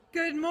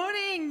Good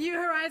morning, New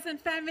Horizon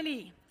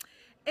family.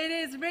 It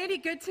is really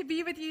good to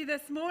be with you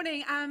this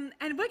morning, and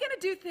we're going to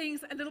do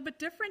things a little bit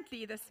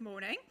differently this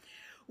morning.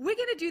 We're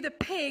going to do the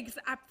pegs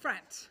up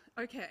front.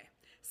 Okay,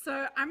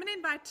 so I'm going to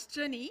invite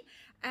Ginny,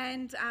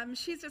 and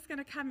she's just going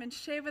to come and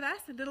share with us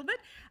a little bit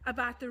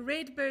about the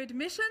Redbird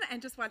mission, and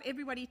just while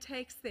everybody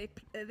takes their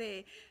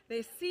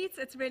seats,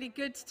 it's really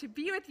good to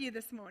be with you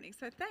this morning.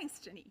 So thanks,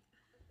 Ginny.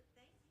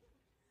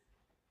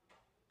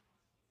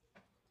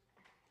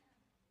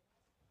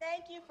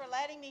 Thank you for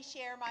letting me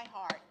share my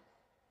heart,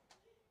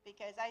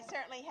 because I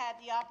certainly had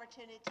the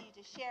opportunity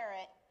to share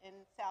it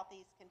in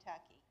Southeast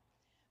Kentucky.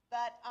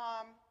 But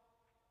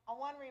I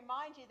want to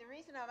remind you, the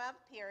reason I'm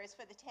up here is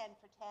for the 10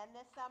 for 10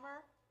 this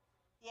summer,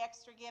 the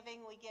extra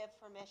giving we give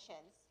for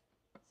missions.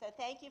 So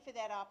thank you for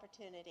that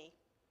opportunity.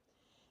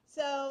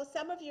 So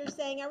some of you are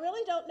saying, I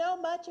really don't know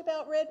much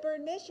about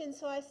Redbird Mission,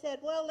 so I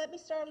said, well, let me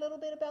start a little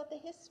bit about the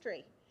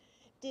history.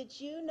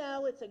 Did you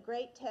know it's a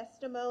great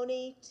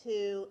testimony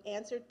to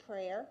answered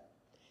prayer?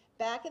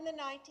 Back in the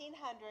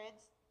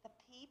 1900s, the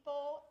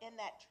people in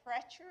that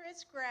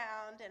treacherous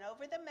ground and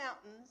over the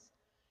mountains,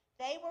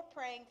 they were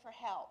praying for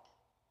help.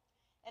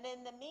 And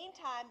in the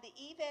meantime, the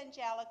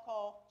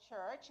Evangelical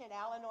Church and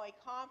Illinois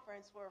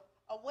Conference were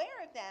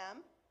aware of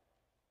them,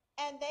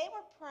 and they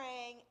were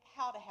praying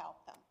how to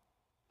help them.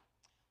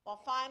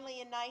 Well,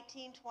 finally, in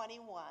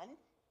 1921,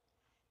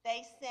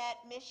 they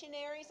sent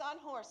missionaries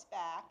on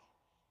horseback,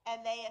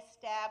 and they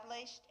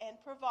established and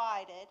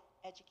provided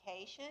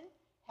education,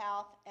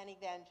 health, and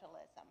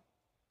evangelism.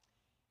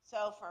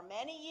 So for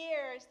many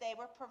years, they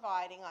were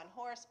providing on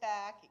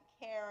horseback and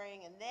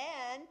caring. And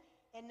then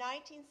in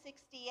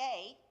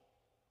 1968,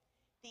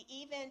 the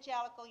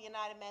Evangelical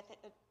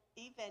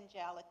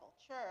Evangelical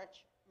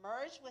Church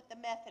merged with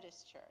the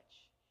Methodist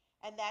Church.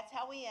 And that's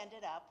how we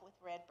ended up with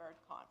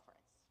Redbird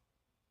Conference.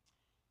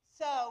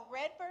 So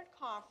Redbird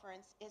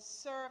Conference is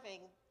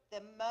serving the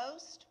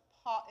most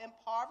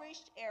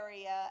impoverished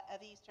area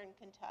of eastern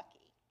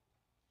Kentucky.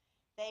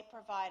 They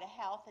provide a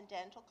health and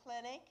dental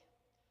clinic,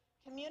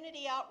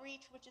 community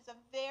outreach, which is a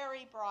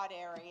very broad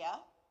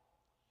area.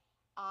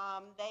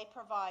 They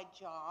provide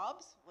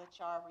jobs,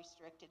 which are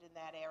restricted in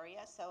that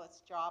area, so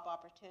it's job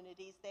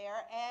opportunities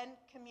there, and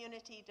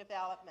community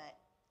development.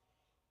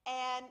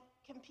 And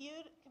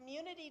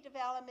community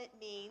development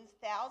means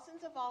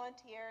thousands of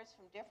volunteers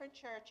from different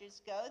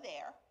churches go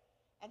there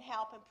and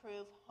help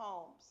improve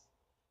homes.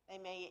 They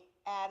may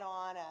add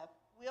on a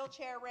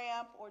wheelchair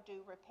ramp or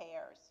do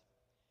repairs.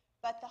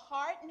 But the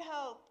heart and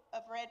hope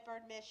of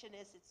Redbird Mission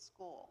is its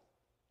school.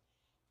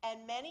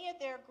 And many of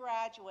their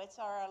graduates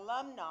are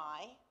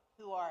alumni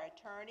who are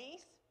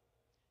attorneys,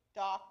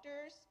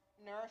 doctors,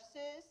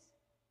 nurses,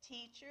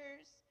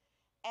 teachers,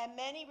 and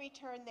many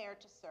return there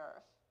to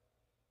serve.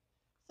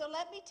 So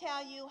let me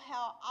tell you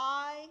how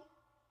I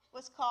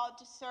was called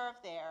to serve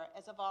there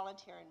as a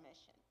volunteer in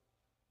mission.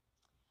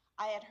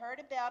 I had heard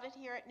about it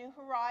here at New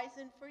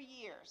Horizon for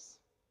years,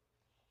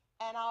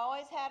 and I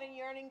always had a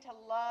yearning to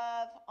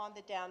love on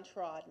the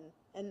downtrodden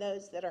and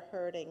those that are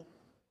hurting.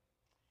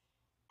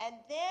 And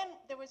then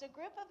there was a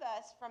group of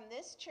us from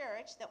this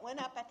church that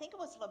went up, I think it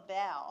was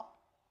LaBelle,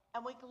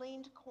 and we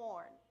gleaned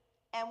corn.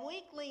 And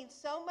we gleaned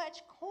so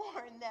much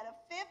corn that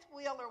a fifth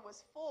wheeler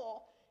was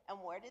full, and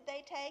where did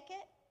they take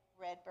it?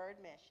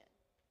 Redbird Mission.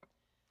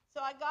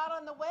 So I got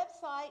on the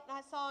website and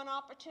I saw an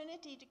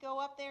opportunity to go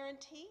up there and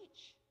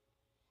teach.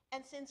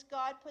 And since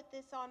God put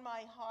this on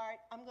my heart,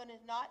 I'm going to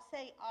not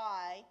say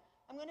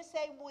I'm going to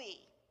say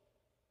we,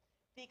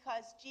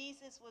 because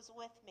Jesus was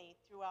with me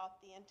throughout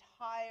the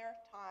entire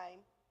time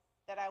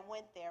that I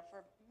went there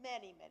for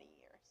many, many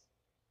years.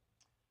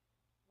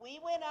 We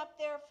went up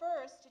there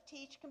first to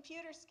teach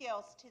computer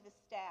skills to the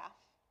staff.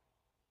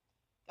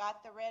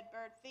 Got the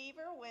Redbird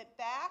fever, went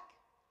back,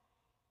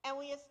 and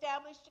we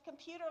established a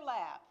computer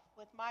lab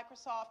with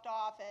Microsoft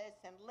Office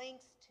and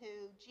links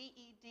to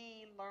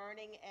GED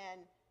learning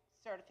and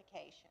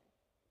certification.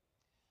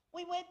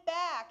 We went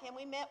back and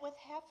we met with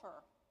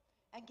Heifer,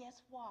 and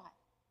guess what?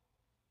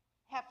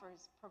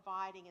 Heifer's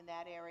providing in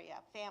that area.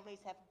 Families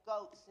have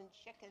goats and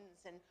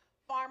chickens, and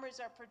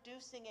farmers are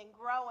producing and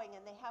growing,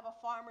 and they have a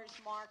farmer's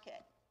market.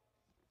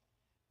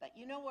 But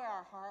you know where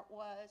our heart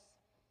was?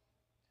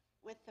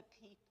 With the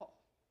people.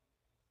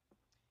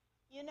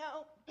 You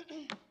know,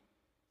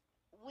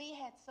 we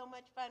had so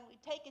much fun. We'd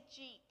take a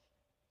Jeep,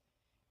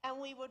 and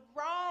we would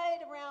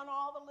ride around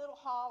all the little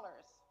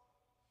hollers.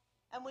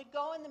 And we'd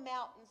go in the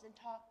mountains and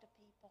talk to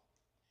people.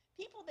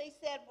 People, they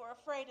said, were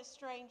afraid of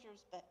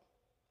strangers, but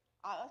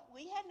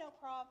we had no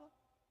problem.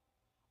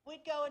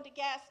 We'd go into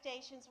gas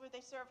stations where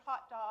they served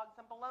hot dogs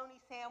and bologna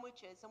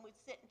sandwiches, and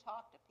we'd sit and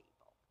talk to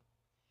people.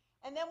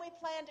 And then we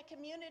planned a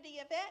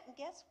community event, and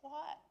guess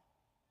what?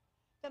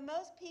 The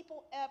most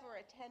people ever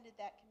attended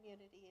that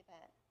community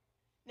event.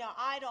 Now,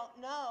 I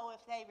don't know if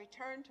they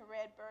returned to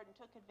Redbird and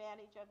took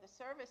advantage of the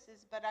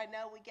services, but I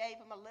know we gave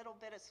them a little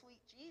bit of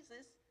sweet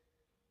Jesus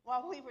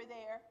while we were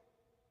there.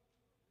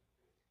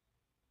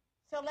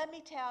 So let me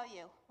tell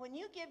you, when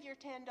you give your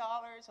 $10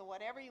 or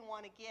whatever you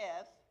want to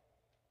give,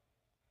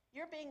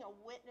 You're being a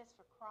witness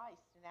for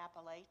Christ in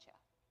Appalachia.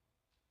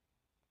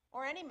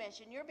 Or any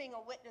mission, you're being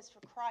a witness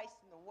for Christ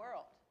in the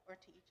world or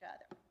to each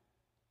other.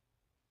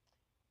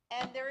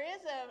 And there is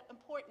an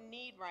important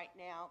need right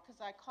now, because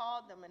I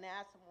called them and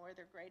asked them where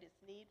their greatest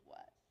need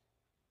was.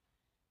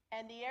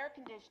 And the air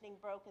conditioning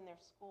broke in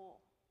their school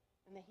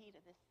in the heat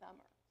of this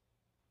summer.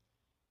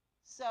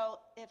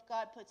 So if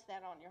God puts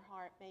that on your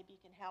heart, maybe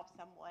you can help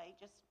some way.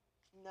 Just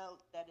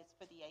note that it's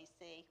for the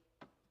AC.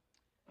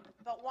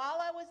 But while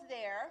I was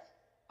there,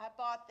 I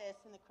bought this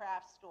in the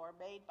craft store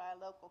made by a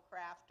local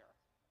crafter.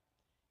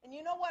 And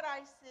you know what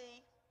I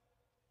see?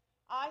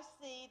 I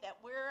see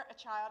that we're a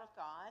child of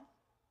God.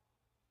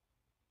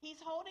 He's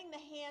holding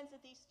the hands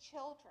of these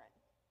children.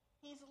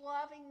 He's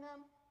loving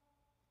them.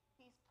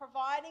 He's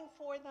providing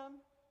for them.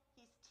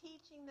 He's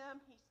teaching them.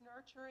 He's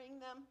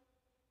nurturing them.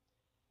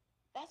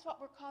 That's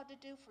what we're called to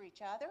do for each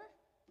other,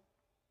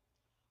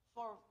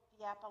 for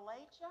the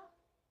Appalachia,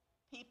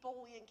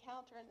 people we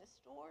encounter in the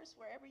stores,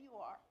 wherever you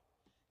are.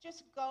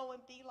 Just go and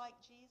be like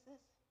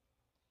Jesus.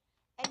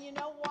 And you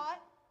know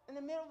what? In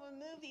the middle of a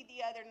movie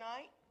the other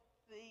night,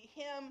 the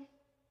hymn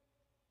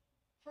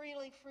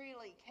Freely,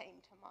 Freely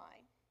came to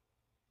mind.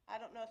 I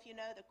don't know if you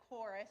know the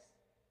chorus.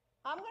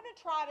 I'm going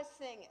to try to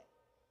sing it.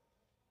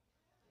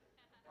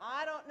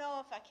 I don't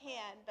know if I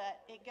can, but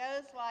it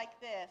goes like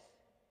this.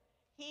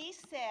 He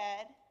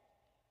said,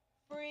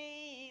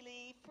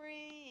 freely,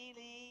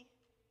 freely,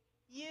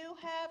 you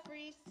have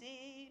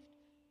received,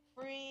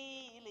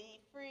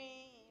 freely,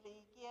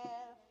 freely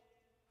give.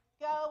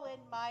 Go in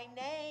my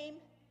name,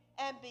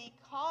 and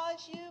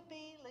because you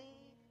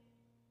believe,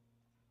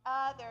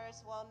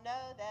 others will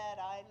know that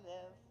I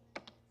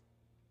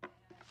live.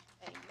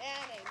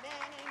 Amen,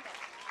 amen, amen.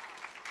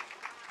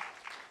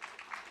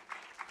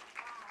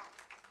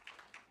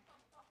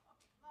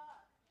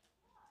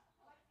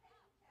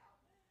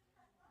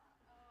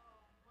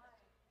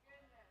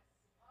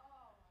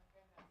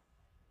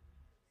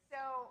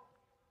 So,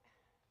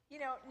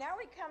 now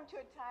we come to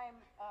a time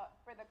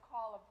for the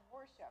call of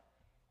worship.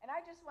 And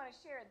I just want to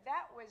share,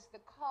 that was the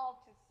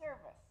call to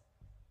service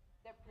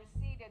that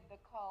preceded the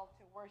call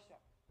to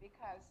worship.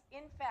 Because,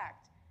 in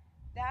fact,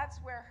 that's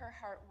where her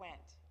heart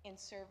went, in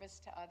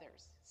service to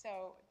others.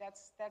 So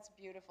that's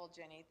beautiful,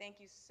 Jenny. Thank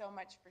you so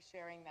much for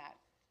sharing that.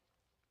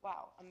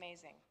 Wow,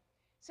 amazing.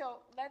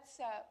 So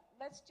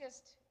let's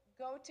just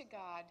go to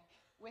God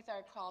with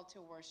our call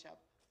to worship.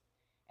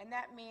 And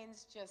that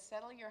means just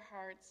settle your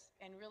hearts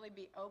and really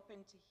be open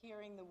to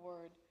hearing the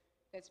word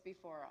that's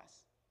before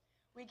us.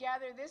 We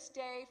gather this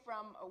day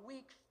from a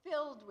week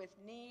filled with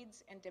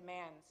needs and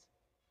demands.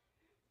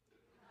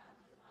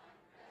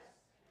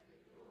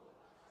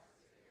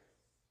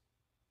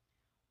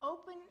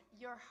 Open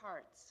your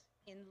hearts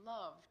in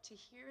love to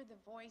hear the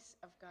voice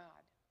of God.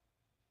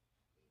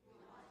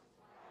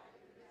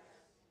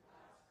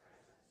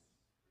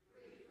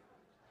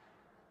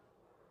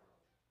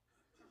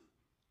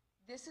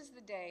 This is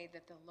the day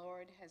that the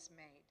Lord has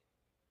made.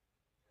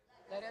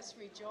 Let us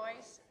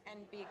rejoice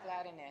and be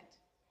glad in it.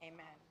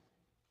 Amen.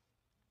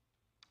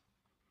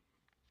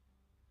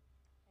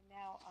 And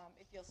now,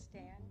 if you'll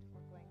stand,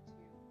 we're going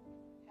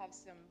to have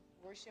some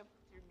worship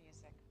through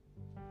music.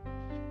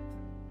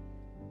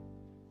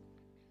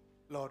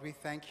 Lord, we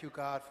thank you,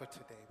 God, for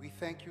today. We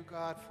thank you,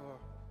 God, for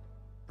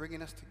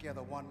bringing us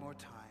together one more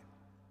time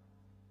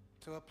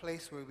to a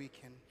place where we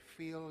can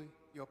feel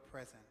your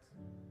presence,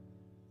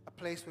 a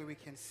place where we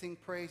can sing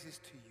praises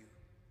to you,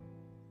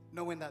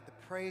 knowing that the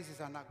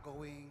praises are not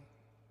going,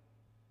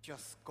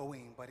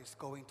 but it's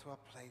going to a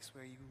place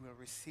where you will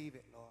receive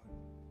it, Lord.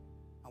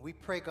 And we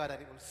pray, God,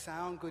 that it will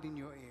sound good in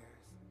your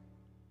ears,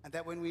 and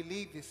that when we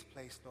leave this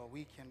place, Lord,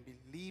 we can be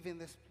leaving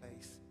this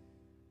place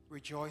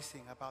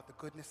rejoicing about the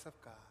goodness of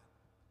God.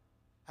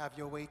 Have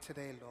your way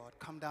today, Lord.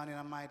 Come down in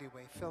a mighty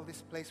way. Fill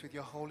this place with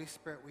your Holy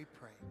Spirit, we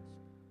pray.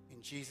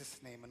 In Jesus'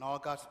 name. And all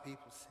God's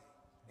people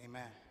say,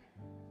 amen.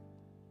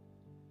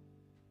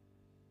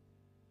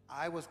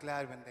 I was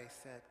glad when they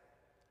said,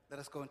 let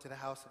us go into the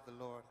house of the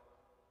Lord.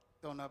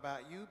 Don't know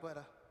about you,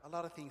 but a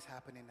lot of things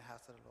happen in the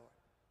house of the Lord.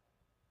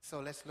 So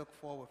let's look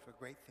forward for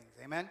great things.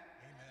 Amen?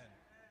 Amen.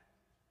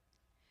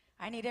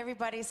 I need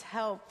everybody's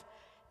help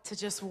to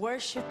just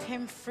worship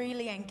him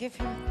freely and give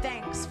him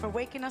thanks for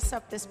waking us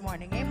up this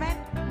morning.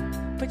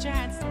 Amen? Put your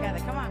hands together.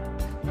 Come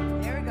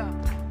on. Here we go.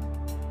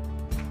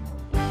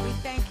 We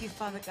thank you,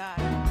 Father God.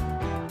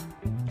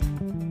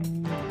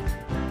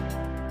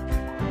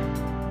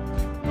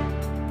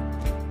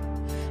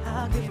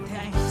 I'll give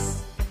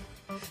thanks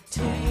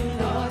to you,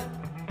 Lord,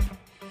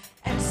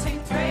 and sing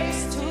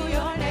praise to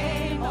your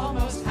name, O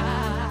Most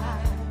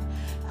High.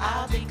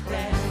 I'll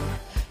declare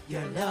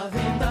your love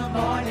in the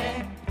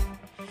morning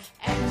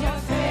and your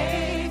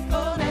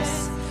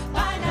faithfulness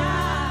by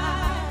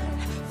night.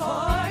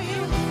 For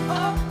you,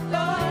 oh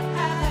Lord,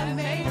 have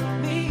made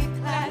me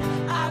glad.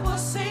 I will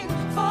sing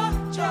for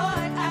joy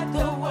at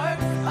the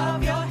work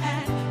of your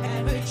hand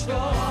and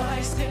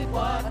rejoice in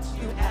what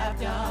you have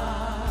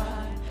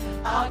done.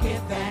 I'll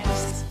give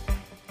thanks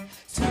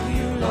to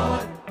you,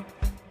 Lord,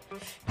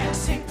 and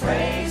sing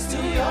praise to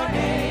your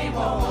name,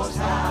 O Most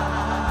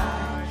High.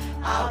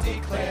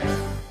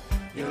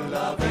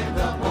 love in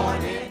the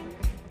morning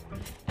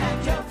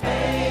and your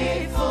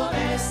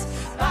faithfulness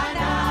by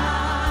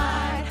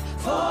night.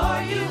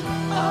 For you,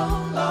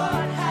 oh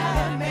Lord,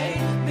 have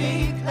made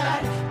me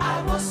glad.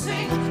 I will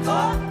sing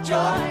for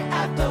joy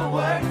at the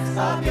works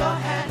of your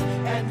hand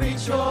and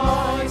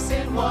rejoice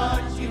in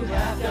what you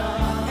have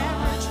done.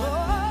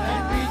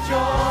 And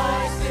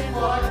rejoice in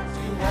what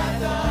you have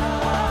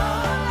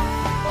done.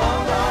 Oh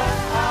Lord,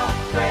 how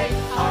great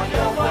are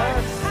your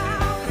works.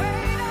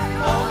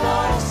 Oh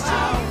Lord,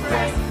 how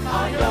great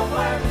are your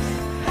works.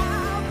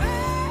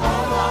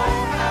 Oh Lord,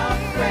 how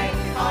great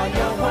are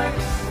your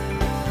works.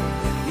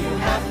 You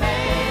have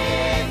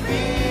made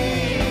me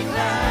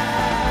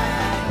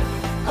glad.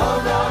 Oh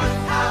Lord,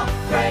 how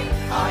great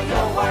are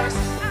your works.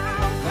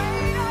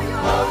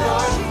 Oh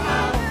Lord,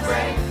 how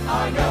great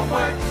are your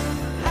works.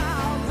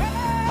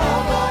 Oh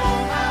Lord,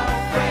 how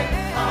great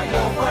are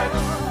your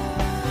works.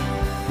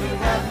 You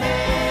have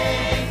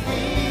made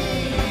me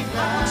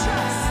glad.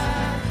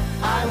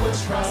 I will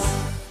trust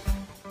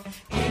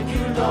in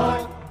you,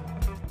 Lord,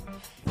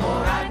 for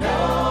I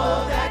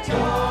know that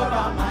you're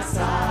on my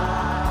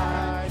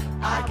side.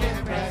 I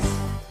can rest,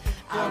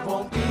 I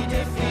won't be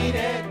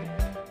defeated.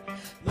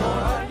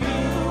 Lord,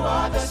 you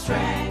are the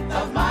strength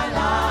of my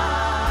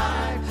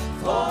life.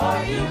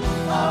 For you,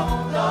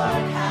 oh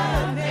Lord,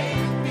 have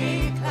made me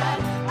glad.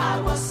 I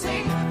will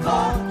sing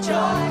for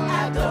joy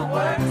at the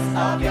works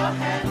of your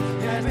hand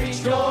and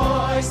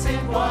rejoice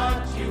in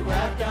what you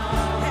have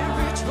done. And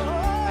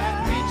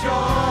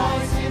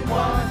rejoice in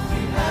what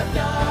you have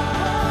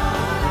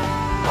done.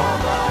 Oh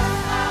Lord,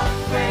 how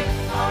great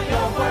are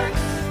your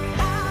works.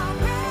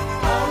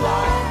 Oh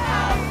Lord,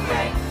 how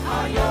great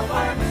are your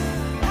works.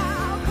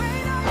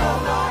 Oh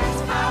Lord,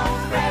 how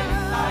great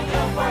are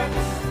your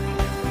works.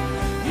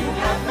 You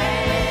have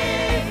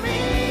made me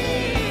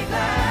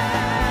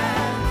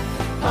glad.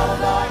 Oh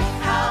Lord,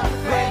 how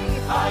great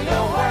are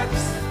your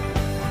works.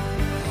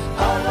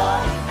 Oh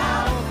Lord,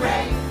 how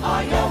great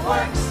are your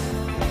works.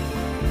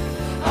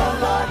 Oh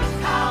Lord,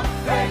 how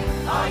great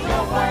are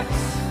your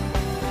works.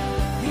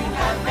 You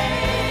have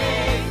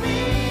made me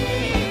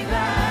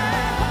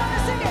glad.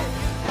 Sing it.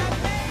 Have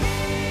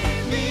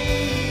made me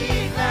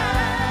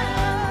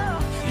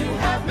glad. You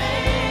have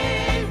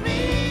made me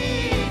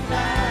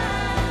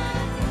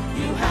glad.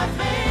 You have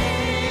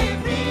made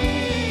me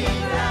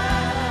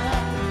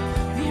glad.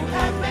 You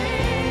have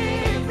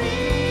made me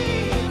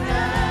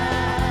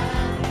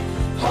glad.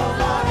 Oh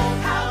Lord,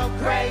 how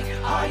great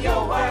are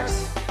your works.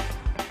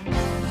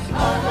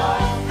 Oh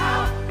Lord,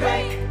 how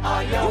great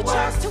are your works. You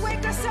chose to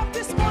wake us up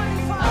this morning,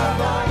 Oh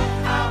Father. Lord,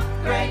 how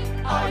great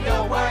are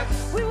your works.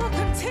 We will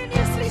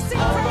continuously sing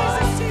Oh Lord,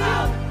 praises to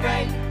how you.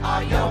 great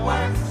are your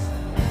works.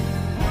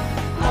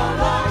 Oh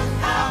Lord,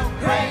 how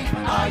great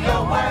are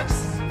your works.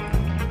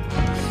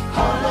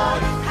 Oh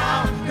Lord,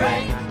 how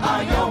great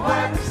are your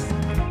works.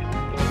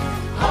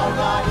 Oh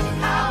Lord,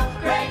 how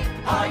great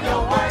are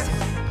your works.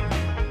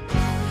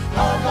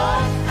 Oh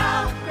Lord,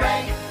 how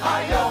great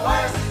are your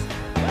works.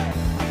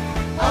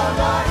 Oh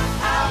Lord,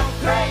 how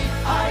great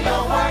are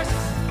your works.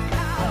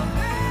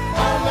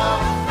 Oh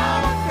Lord, how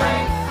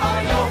great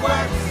are your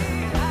works.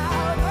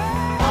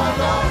 Oh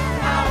Lord,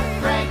 how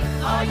great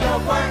are your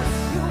works.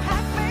 You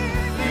have made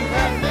You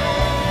have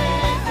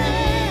made me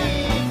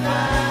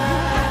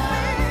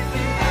glad.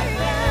 You have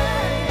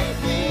made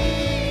me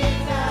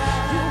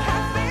glad. You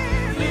have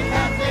made You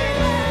have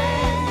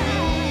made me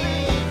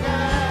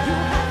glad.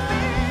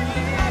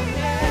 You have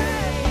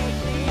made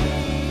me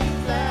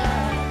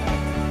glad.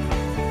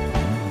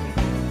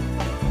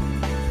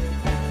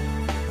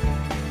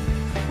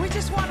 We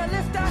just want to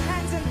lift our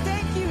hands and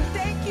thank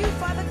you,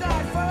 Father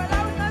God, for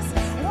allowing us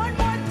one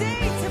more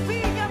day to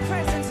be in your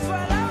presence, for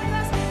allowing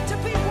us to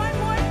be one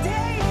more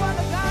day,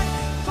 Father God,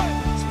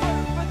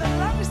 for the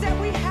lungs that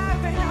we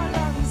have in our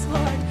lungs,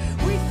 Lord.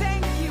 We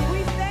thank you,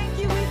 we thank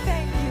you, we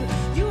thank you.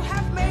 You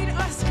have made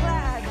us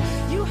glad.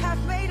 You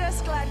have made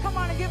us glad. Come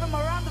on and give him a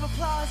round of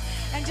applause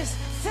and just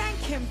thank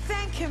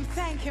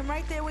him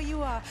right there where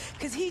you are,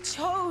 because he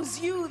chose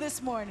you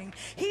this morning.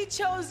 He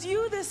chose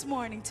you this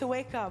morning to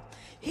wake up.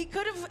 He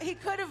could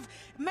have,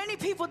 many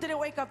people didn't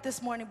wake up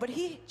this morning, but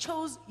he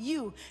chose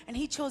you and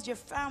he chose your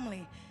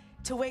family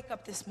to wake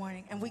up this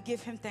morning, and we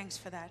give him thanks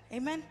for that.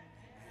 Amen.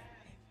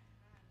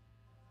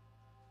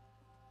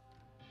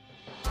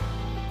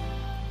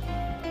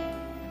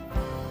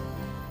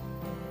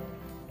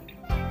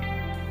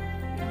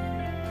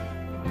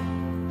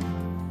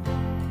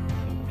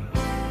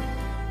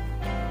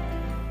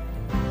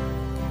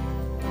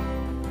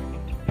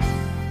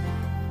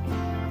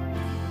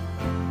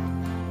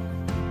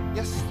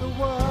 Yes, the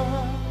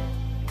world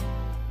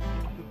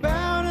will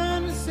bow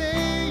down and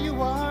say you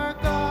are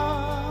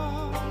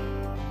God.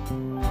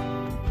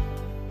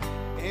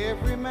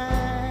 Every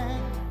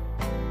man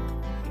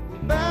will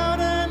bow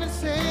down and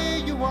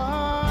say you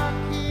are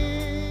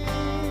King.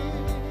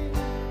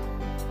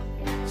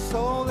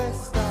 So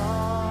let's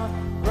start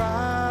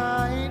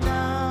right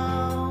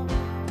now.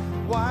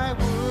 Why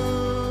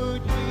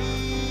would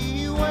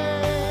we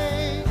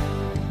wait?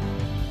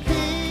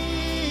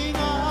 King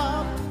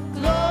of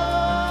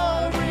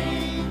glory,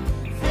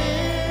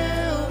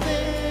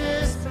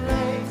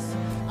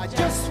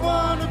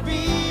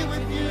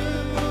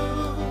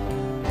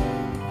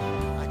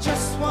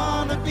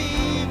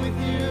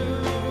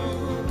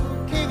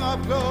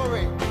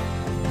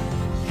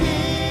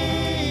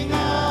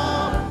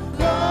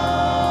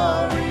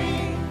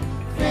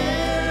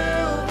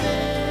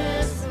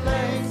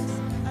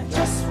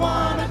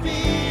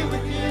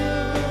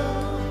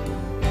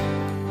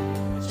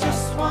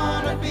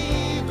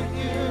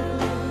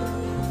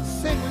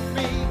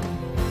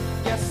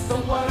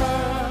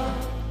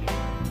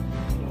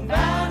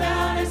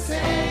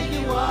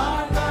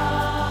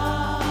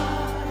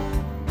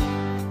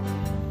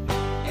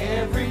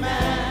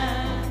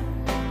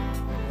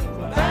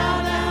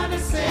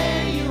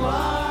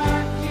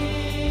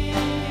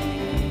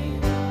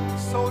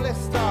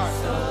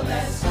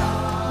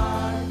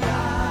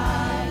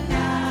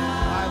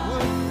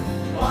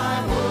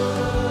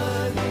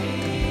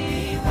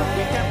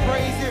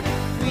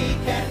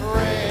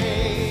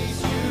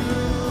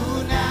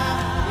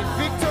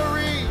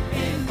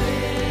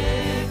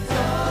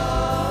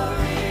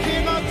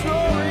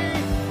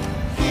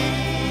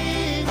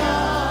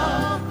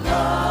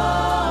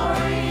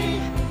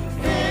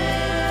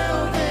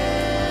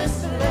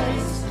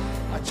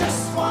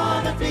 just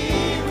want to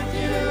be with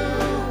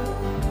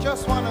you.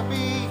 Just want to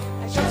be.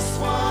 I just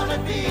want to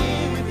be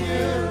with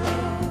you.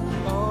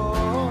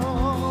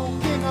 Oh,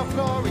 King of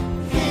glory.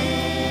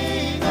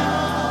 King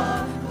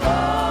of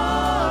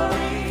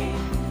glory,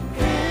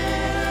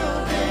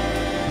 fill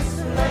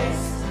this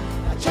place.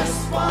 I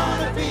just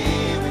want to be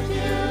with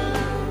you.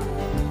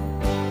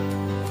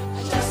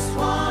 I just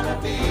want to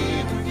be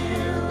with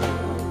you.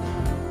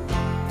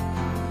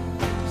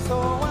 So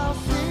I'll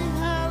sing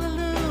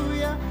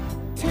hallelujah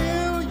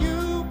till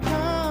you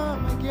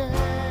come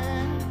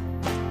again.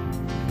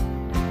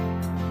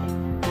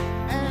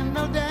 And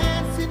I'll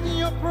dance in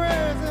your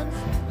presence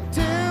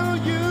till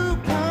you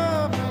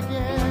come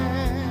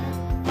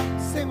again.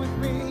 Sing with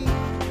me.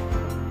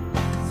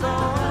 So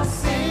I'll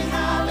sing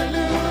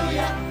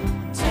hallelujah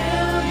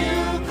Till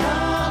you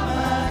come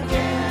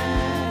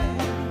again,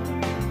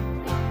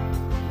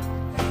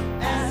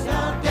 and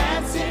I'll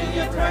dance in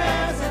your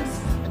presence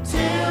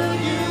until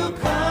you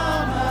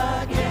come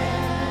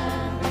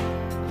again.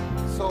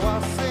 So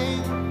I'll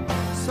sing.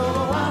 So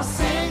I'll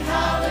sing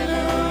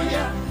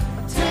hallelujah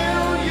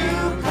till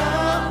you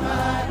come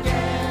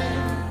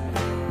again.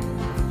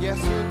 Yes,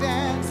 we'll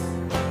dance.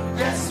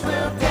 Yes,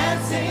 we'll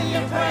dance in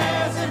your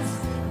presence,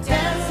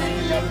 dance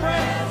in your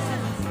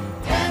presence,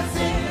 dance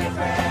in your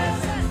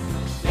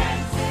presence,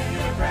 dance in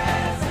your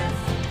presence.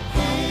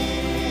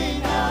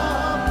 King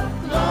of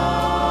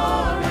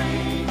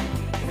glory,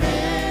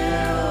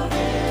 fill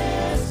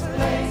this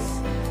place.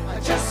 I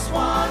just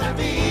want to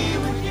be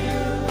with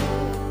you.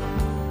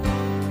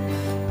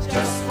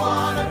 Just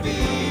want to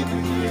be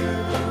with you.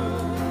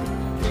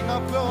 King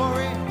of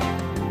glory.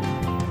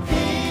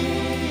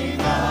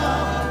 King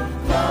of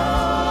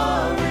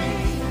glory,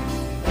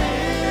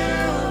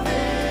 fill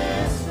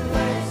this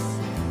place.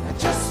 I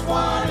just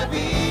want to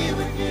be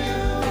with you.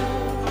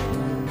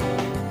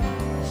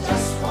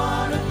 Just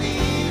want to be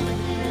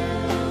with you.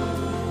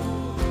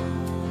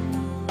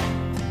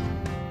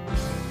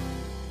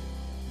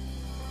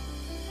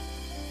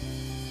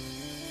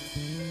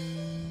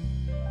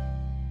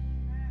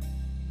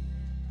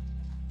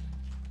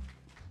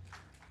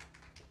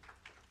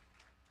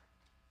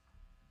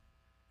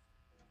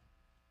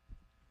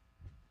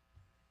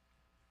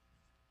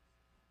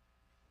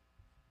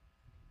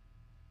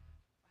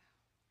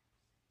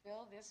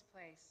 Fill this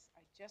place.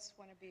 I just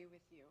want to be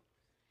with you.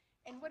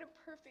 And what a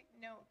perfect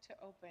note to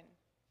open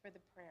for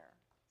the prayer.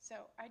 So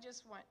I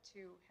just want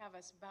to have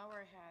us bow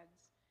our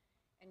heads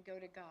and go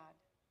to God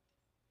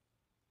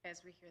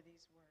as we hear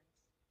these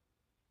words.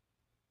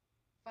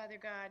 Father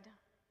God,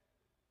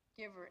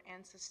 giver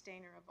and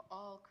sustainer of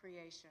all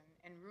creation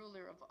and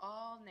ruler of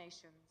all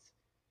nations,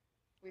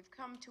 we've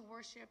come to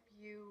worship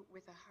you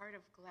with a heart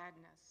of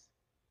gladness,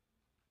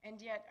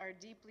 and yet are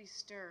deeply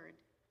stirred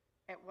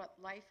at what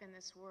life in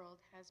this world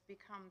has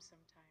become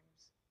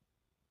sometimes.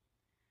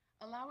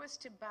 Allow us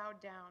to bow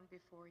down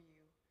before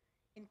you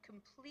in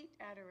complete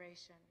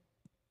adoration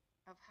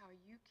of how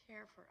you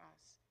care for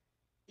us,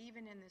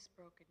 even in this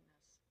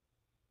brokenness.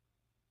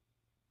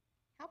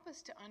 Help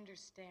us to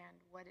understand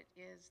what it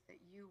is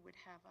that you would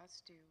have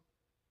us do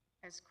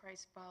as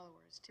Christ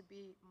followers to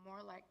be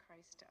more like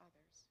Christ to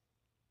others.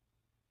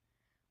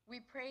 We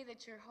pray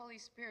that your Holy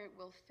Spirit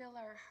will fill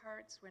our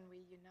hearts when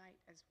we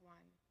unite as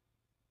one,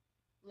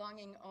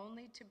 longing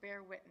only to bear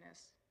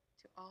witness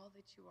to all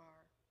that you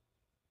are,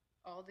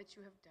 all that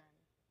you have done,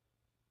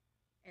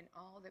 and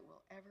all that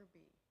will ever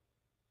be.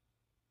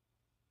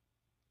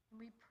 And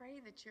we pray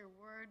that your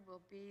word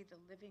will be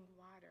the living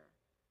water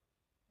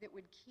that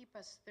would keep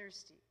us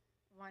thirsty,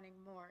 wanting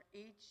more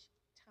each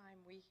time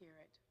we hear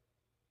it.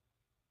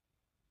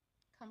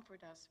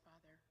 Comfort us,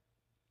 Father,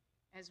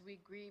 as we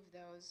grieve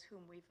those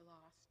whom we've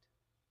lost,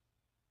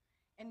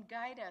 and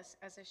guide us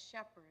as a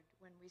shepherd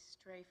when we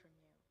stray from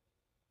you.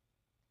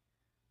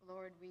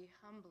 Lord, we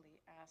humbly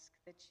ask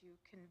that you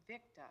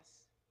convict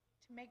us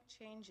to make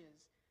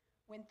changes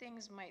when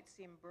things might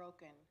seem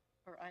broken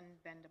or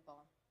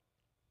unbendable.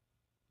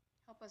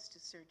 Help us to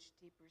search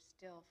deeper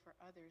still for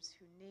others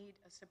who need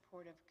a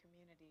supportive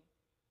community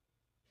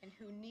and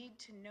who need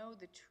to know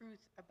the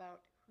truth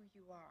about who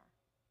you are.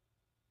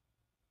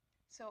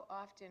 So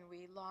often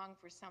we long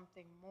for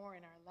something more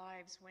in our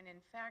lives when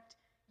in fact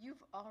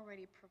you've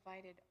already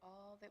provided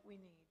all that we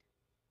need.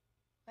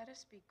 Let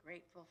us be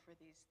grateful for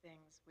these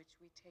things which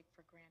we take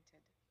for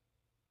granted.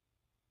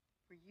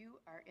 For you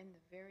are in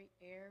the very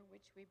air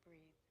which we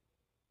breathe,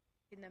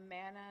 in the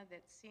manna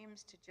that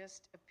seems to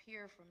just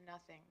appear from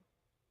nothing.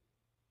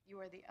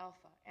 You are the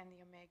Alpha and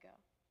the Omega,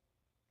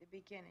 the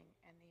beginning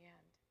and the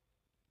end.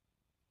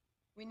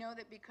 We know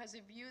that because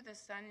of you, the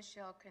sun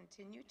shall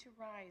continue to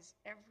rise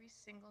every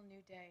single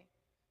new day,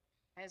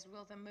 as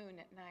will the moon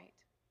at night.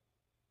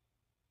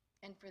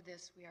 And for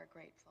this we are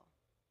grateful.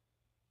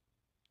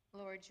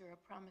 Lord, you're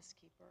a promise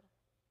keeper,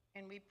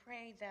 and we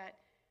pray that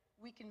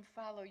we can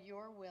follow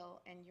your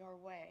will and your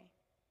way,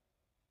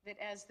 that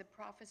as the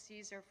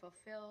prophecies are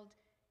fulfilled,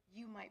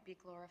 you might be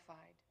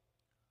glorified.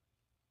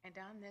 And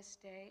on this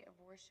day of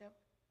worship,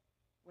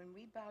 when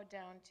we bow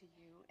down to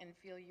you and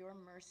feel your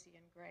mercy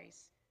and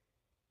grace,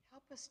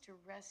 help us to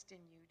rest in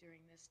you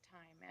during this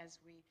time as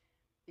we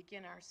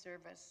begin our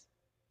service.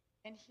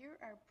 And hear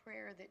our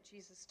prayer that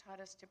Jesus taught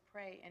us to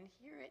pray, and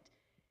hear it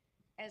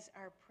as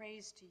our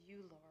praise to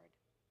you, Lord.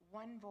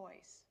 One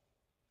voice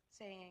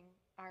saying,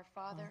 Our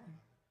Father,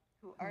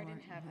 who art in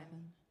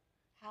heaven,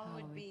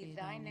 hallowed be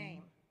thy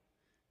name.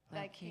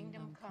 Thy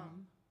kingdom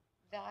come,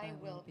 thy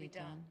will be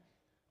done,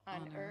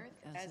 on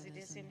earth as it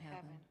is in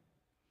heaven.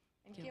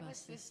 And give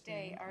us this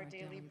day our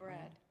daily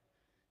bread,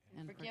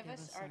 and forgive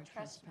us our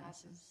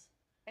trespasses,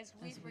 as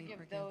we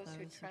forgive those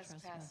who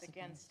trespass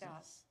against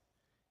us.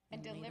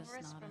 And deliver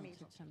us from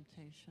evil.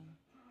 Temptation,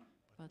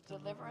 but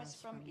Deliver us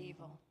from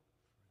evil.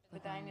 For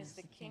thine is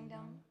the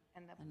kingdom,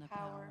 and the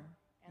power,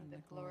 and the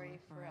glory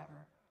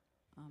forever.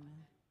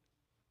 Amen.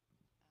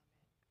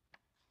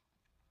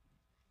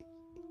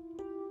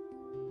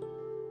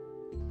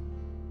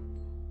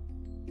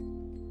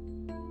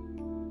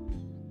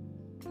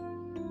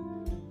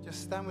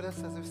 Just stand with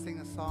us as we sing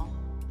a song.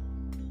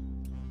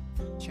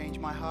 Change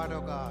my heart,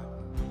 oh God.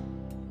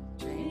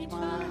 Change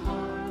my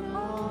heart,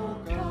 oh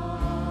God.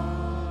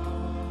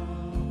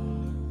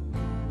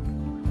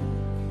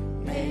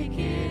 Make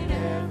it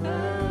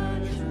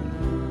ever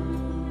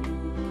true.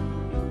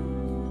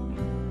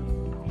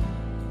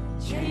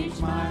 Change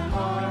my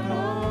heart,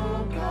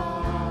 oh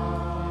God.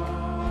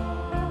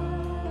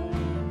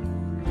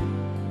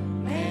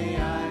 May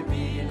I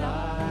be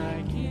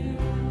like you.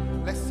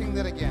 Let's sing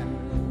that again.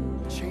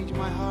 Change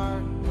my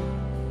heart.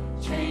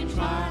 Change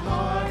my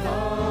heart,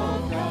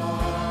 oh God.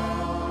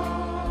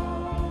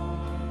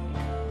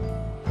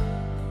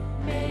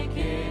 Make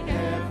it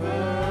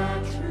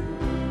ever true.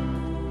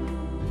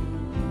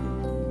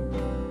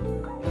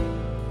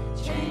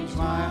 Change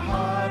my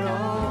heart,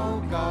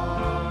 oh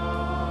God.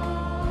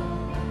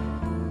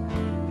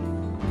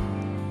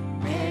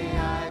 May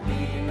I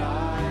be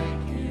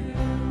like you.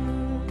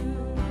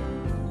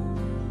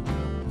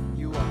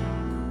 You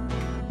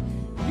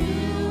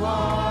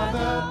are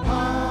the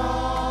potter.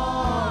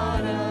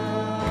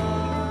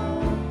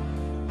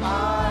 I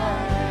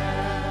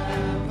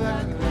am the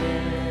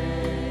clay.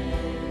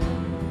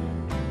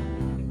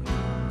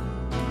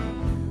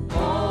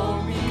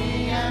 Mold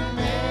me and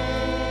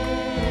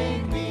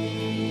make me.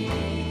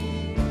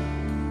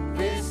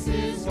 This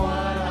is what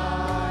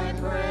I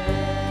pray.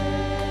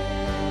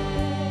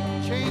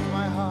 Change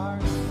my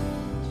heart.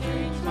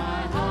 Change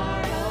my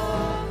heart,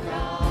 oh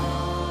God.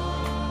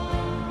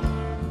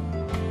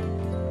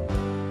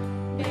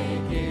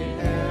 Make it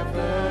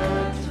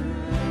ever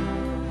true.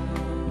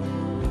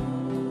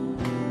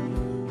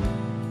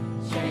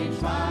 Change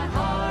my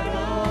heart,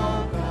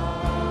 oh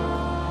God.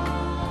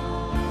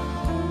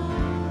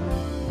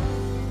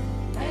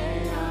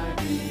 May I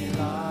be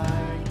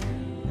like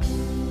you.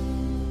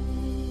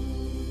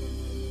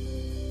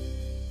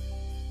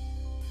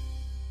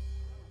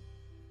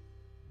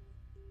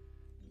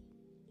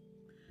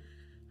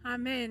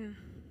 Amen.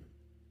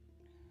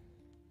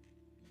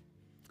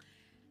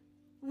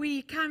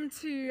 We come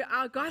to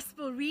our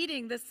gospel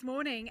reading this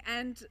morning,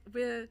 and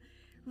we're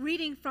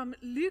reading from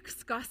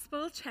Luke's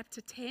Gospel,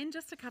 chapter 10,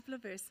 just a couple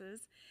of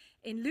verses.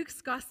 In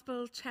Luke's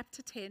Gospel,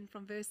 chapter 10,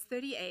 from verse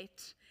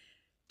 38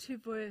 to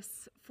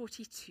verse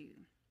 42.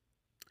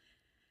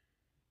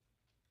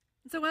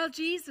 So while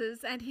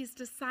Jesus and his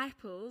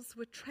disciples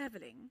were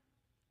traveling,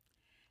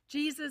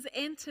 Jesus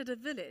entered a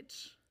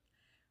village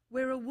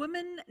where a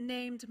woman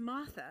named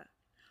Martha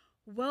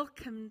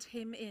welcomed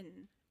him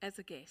in as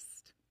a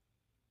guest.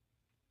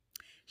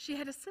 She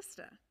had a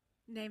sister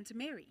named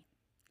Mary,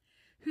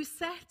 who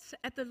sat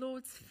at the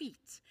Lord's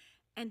feet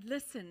and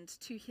listened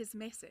to his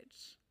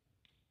message.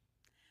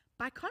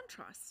 By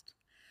contrast,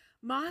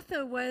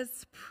 Martha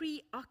was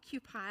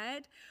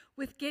preoccupied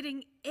with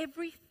getting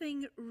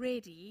everything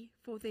ready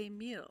for their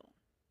meal.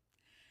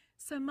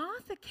 So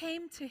Martha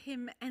came to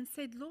him and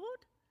said,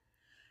 Lord,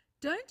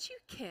 don't you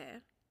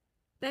care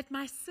that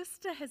my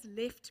sister has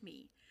left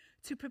me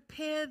to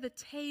prepare the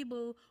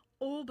table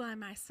all by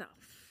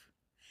myself?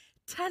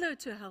 Tell her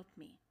to help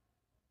me.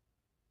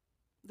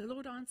 The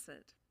Lord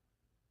answered,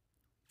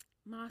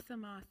 Martha,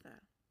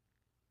 Martha,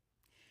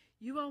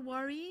 you are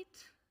worried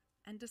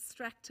and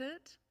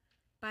distracted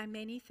by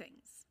many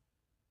things.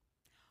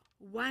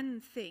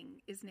 One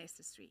thing is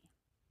necessary.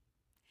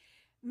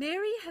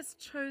 Mary has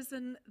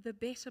chosen the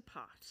better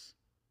part.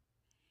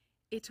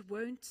 It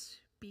won't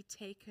be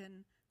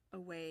taken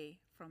away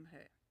from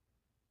her.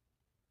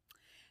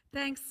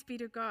 Thanks be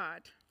to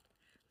God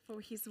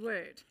for his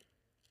word.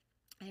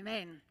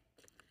 Amen.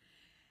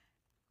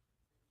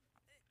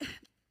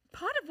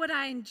 Part of what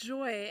I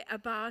enjoy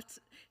about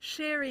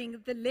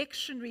sharing the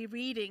lectionary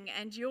reading,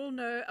 and you all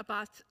know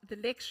about the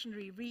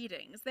lectionary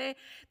readings, they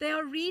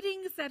are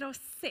readings that are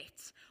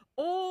set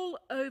all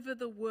over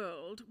the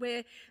world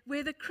where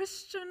the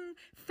Christian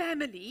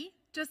family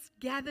just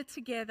gather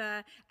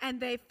together and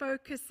they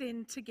focus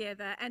in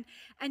together.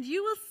 And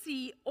you will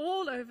see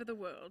all over the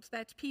world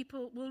that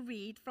people will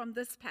read from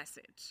this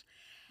passage.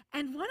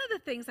 And one of the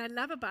things I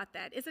love about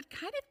that is it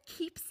kind of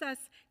keeps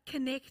us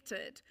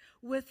connected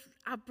with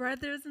our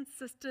brothers and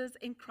sisters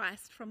in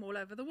Christ from all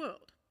over the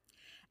world.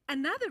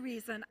 Another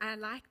reason I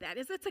like that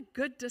is it's a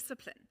good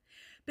discipline,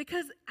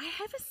 because I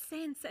have a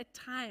sense at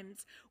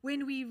times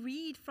when we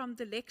read from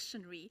the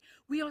lectionary,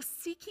 we are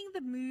seeking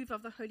the move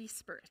of the Holy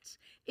Spirit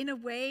in a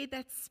way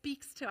that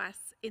speaks to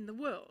us in the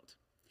world.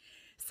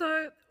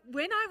 So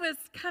when I was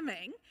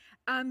coming,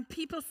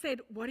 people said,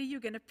 "What are you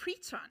going to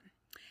preach on?"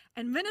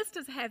 And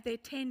ministers have their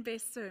 10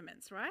 best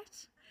sermons,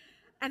 right?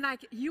 And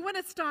like, you want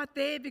to start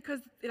there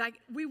because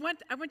like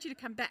I want you to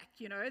come back,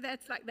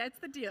 that's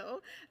the deal.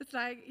 It's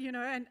like,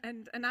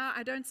 and now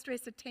I don't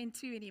stress a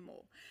 10-2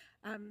 anymore.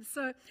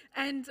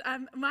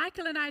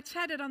 Michael and I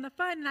chatted on the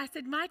phone, and I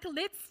said, "Michael,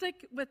 let's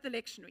stick with the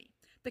lectionary,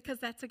 because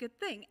that's a good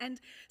thing."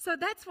 And so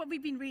that's what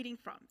we've been reading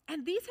from.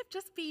 And these have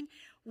just been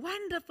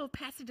wonderful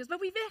passages, but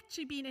we've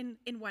actually been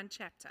in one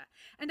chapter.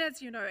 And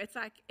as you know,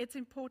 it's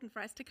important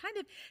for us to kind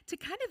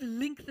of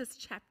link this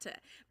chapter,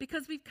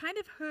 because we've kind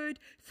of heard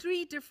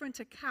 3 different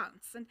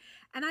accounts. And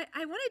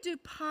I want to do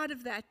part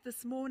of that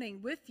this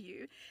morning with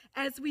you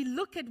as we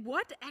look at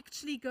what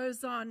actually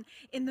goes on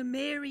in the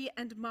Mary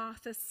and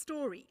Martha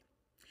story.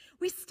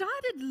 We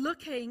started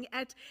looking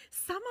at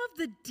some of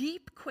the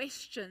deep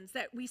questions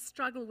that we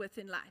struggle with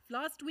in life.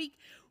 Last week,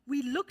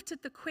 we looked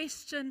at the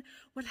question,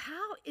 well,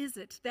 how is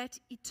it that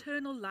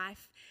eternal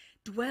life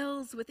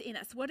dwells within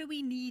us? What do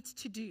we need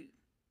to do?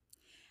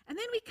 And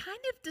then we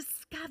kind of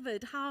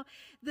discovered how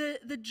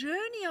the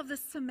journey of the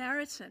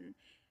Samaritan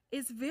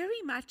is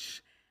very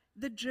much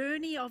the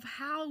journey of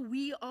how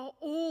we are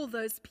all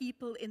those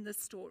people in the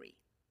story.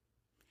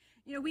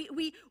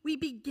 We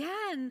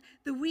began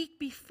the week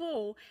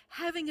before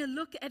having a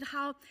look at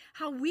how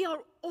we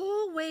are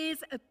always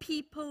a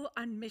people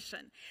on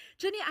mission.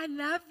 Jenny, I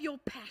love your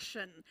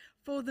passion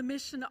for the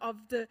mission of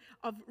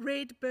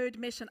Red Bird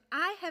Mission.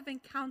 I have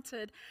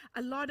encountered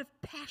a lot of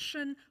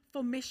passion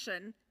for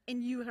mission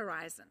in New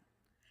Horizon,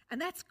 and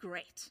that's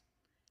great.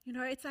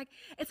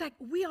 It's like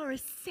we are a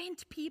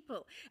sent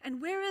people.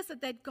 And where is it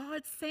that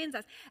God sends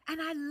us?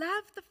 And I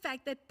love the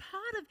fact that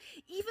part of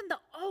even the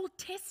Old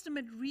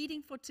Testament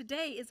reading for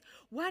today is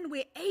one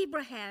where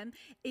Abraham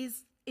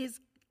is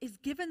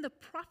given the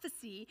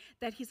prophecy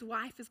that his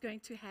wife is going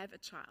to have a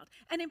child,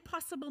 an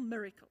impossible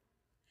miracle.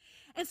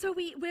 And so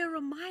we're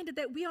reminded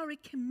that we are a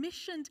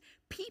commissioned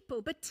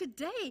people. But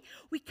today,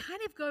 we kind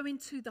of go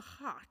into the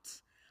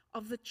heart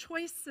of the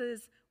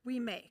choices we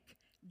make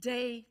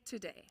day to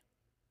day.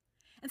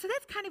 And so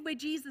that's kind of where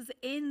Jesus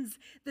ends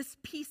this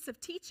piece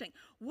of teaching.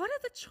 What are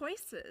the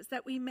choices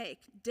that we make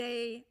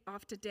day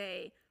after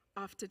day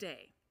after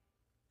day?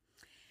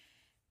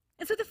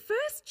 And so the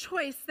first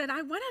choice that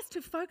I want us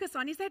to focus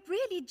on is that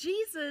really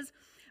Jesus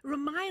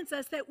reminds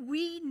us that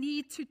we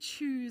need to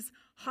choose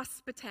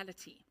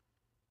hospitality.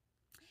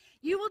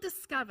 You will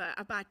discover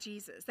about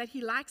Jesus that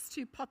he likes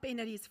to pop in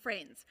at his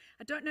friends.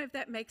 I don't know if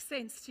that makes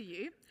sense to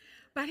you,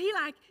 but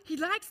he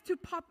likes to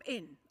pop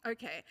in.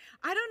 Okay,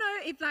 I don't know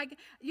if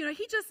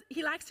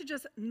he likes to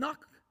just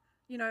knock,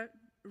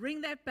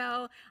 ring that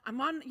bell.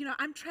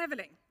 I'm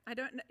traveling. I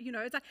don't know,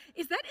 it's like,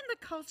 is that in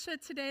the culture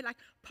today, like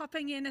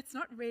popping in? It's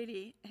not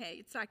really. Hey,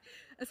 it's like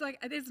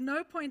there's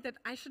no point that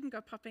I shouldn't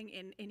go popping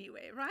in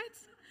anyway, right?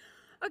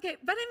 Okay,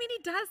 but I mean,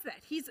 he does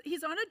that.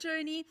 He's on a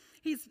journey.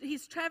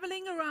 He's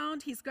traveling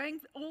around. He's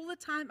going all the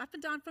time up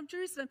and down from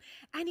Jerusalem,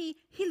 and he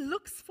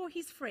looks for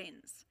his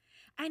friends,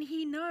 and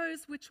he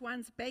knows which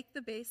ones bake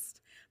the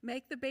best,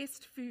 make the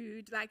best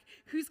food, like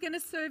who's going to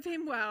serve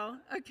him well.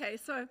 Okay,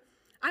 so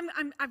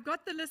I've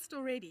got the list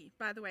already.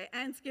 By the way,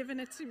 Anne's given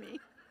it to me.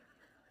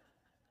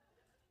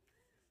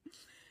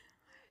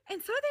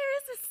 And so there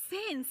is a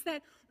sense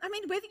that, I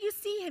mean, whether you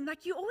see him,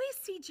 like you always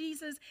see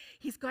Jesus,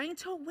 he's going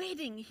to a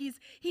wedding, he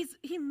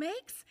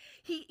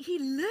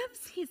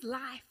lives his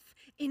life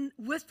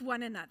with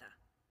one another.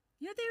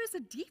 There is a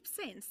deep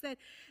sense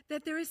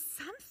that there is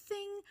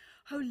something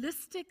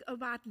holistic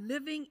about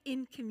living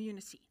in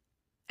community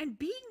and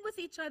being with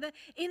each other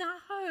in our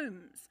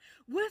homes,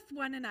 with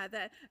one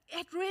another,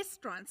 at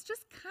restaurants,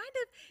 just kind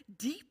of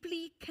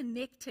deeply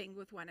connecting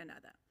with one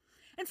another.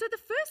 And so the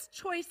first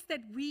choice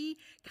that we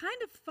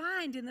kind of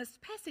find in this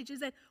passage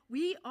is that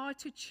we are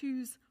to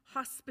choose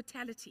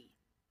hospitality.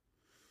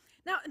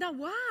 Now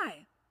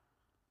why?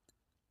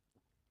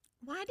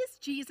 Why does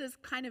Jesus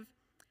kind of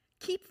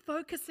keep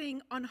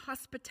focusing on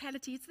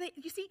hospitality? It's that,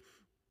 you see,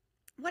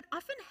 what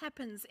often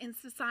happens in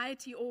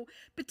society, or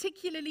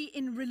particularly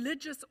in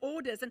religious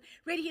orders, and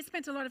really he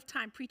spent a lot of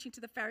time preaching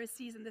to the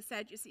Pharisees and the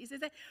Sadducees, is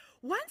that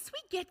once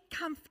we get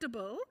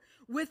comfortable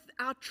with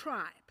our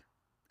tribe,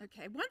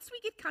 okay, once we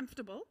get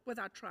comfortable with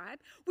our tribe,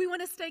 we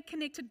want to stay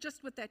connected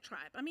just with that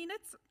tribe. I mean,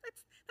 that's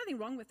nothing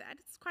wrong with that.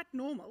 It's quite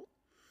normal.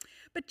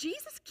 But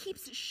Jesus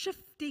keeps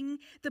shifting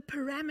the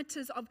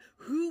parameters of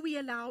who we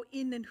allow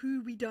in and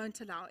who we don't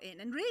allow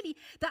in. And really,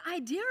 the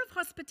idea of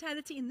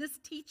hospitality in this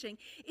teaching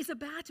is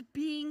about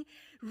being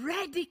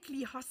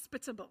radically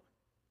hospitable,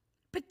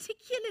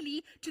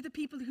 particularly to the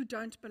people who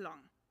don't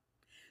belong.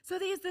 So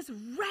there's this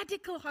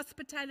radical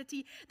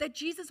hospitality that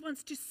Jesus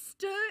wants to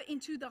stir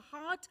into the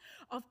heart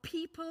of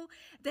people,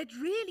 that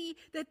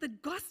the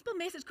gospel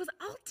message, because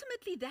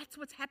ultimately that's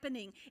what's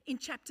happening in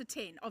chapter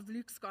 10 of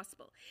Luke's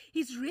gospel.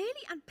 He's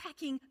really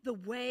unpacking the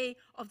way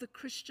of the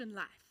Christian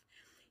life.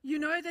 You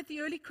know that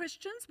the early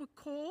Christians were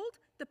called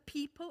the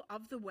people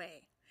of the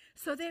way.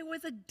 So there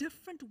was a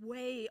different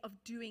way of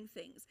doing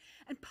things.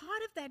 And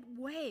part of that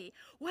way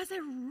was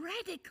a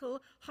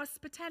radical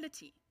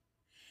hospitality.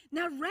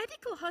 Now,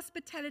 radical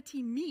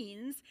hospitality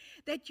means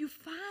that you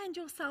find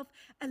yourself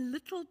a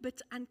little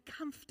bit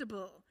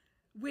uncomfortable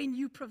when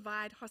you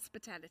provide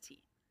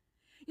hospitality.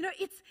 You know,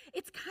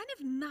 it's kind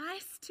of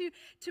nice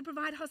to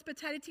provide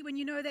hospitality when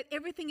you know that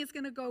everything is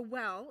going to go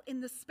well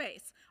in the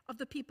space of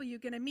the people you're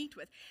going to meet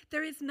with.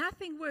 There is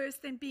nothing worse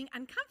than being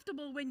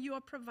uncomfortable when you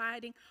are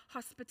providing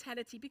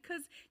hospitality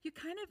because you're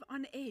kind of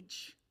on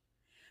edge.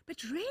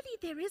 But really,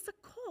 there is a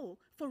call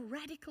for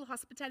radical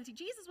hospitality.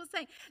 Jesus was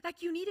saying,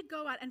 like, you need to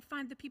go out and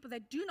find the people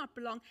that do not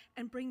belong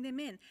and bring them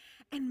in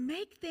and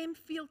make them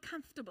feel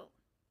comfortable.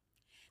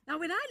 Now,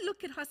 when I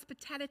look at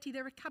hospitality,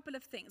 there are a couple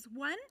of things.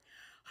 One,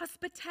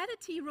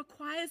 hospitality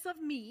requires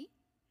of me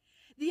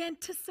the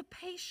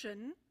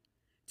anticipation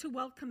to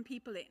welcome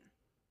people in.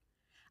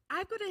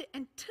 I've got to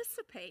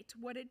anticipate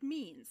what it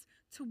means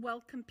to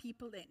welcome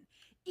people in,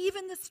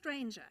 even the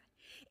stranger.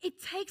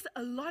 It takes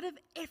a lot of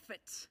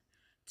effort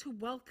to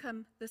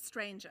welcome the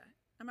stranger.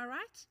 Am I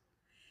right?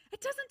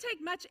 It doesn't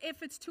take much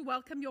effort to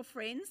welcome your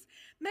friends,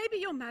 maybe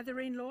your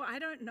mother-in-law, I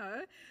don't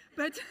know,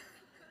 but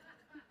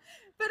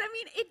I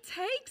mean, it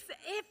takes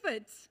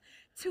effort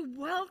to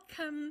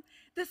welcome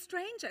the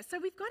stranger. So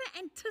we've got to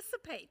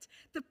anticipate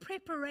the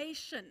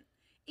preparation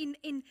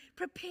in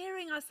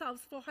preparing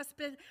ourselves for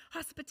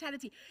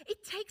hospitality.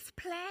 It takes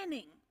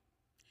planning.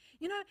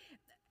 You know,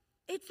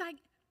 it's like,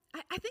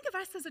 I think of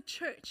us as a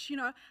church, you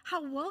know,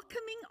 how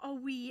welcoming are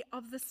we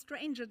of the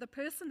stranger, the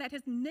person that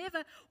has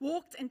never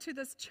walked into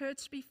this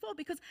church before?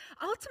 Because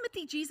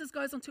ultimately Jesus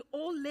goes onto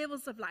all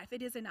levels of life.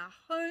 It is in our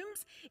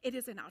homes, it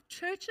is in our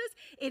churches,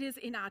 it is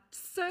in our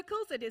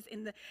circles, it is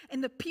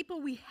in the people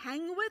we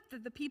hang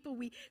with, the people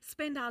we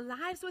spend our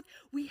lives with.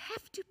 We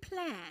have to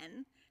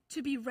plan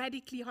to be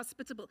radically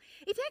hospitable.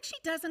 It actually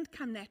doesn't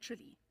come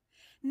naturally.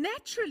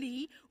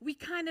 Naturally, we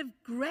kind of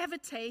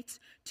gravitate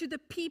to the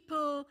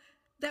people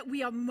that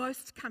we are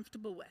most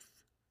comfortable with.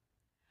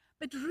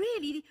 But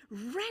really,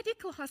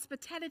 radical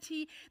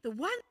hospitality, the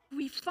one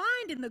we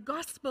find in the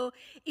gospel,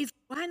 is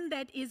one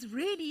that is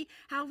really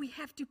how we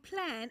have to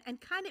plan, and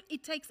kind of,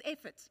 it takes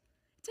effort.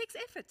 It takes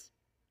effort.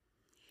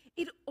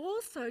 It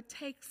also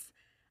takes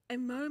a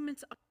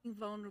moment of being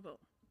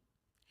vulnerable.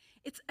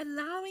 It's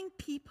allowing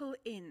people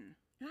in.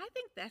 And I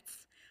think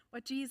that's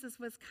what Jesus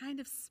was kind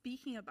of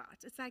speaking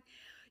about. It's like,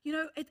 you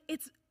know,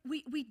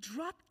 we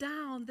drop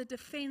down the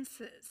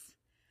defenses.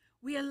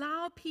 We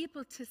allow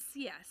people to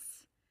see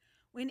us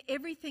when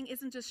everything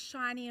isn't just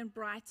shiny and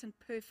bright and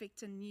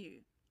perfect and new.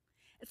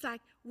 It's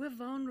like we're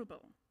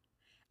vulnerable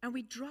and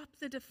we drop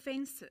the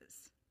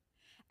defenses.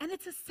 And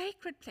it's a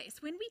sacred place.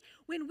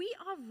 When we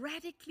are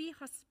radically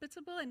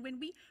hospitable and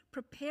when we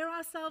prepare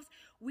ourselves,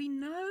 we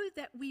know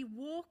that we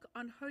walk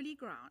on holy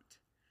ground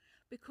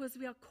because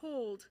we are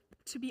called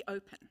to be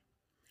open.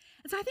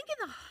 And so I think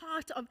in the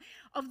heart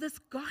of this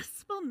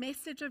gospel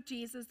message of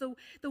Jesus,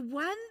 the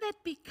one that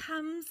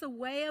becomes a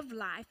way of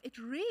life, it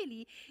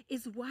really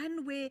is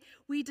one where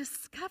we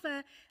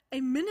discover a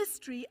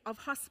ministry of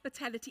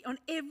hospitality on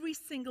every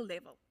single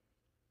level.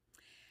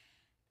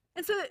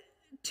 And so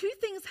two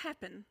things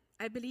happen,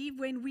 I believe,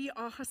 when we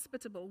are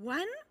hospitable.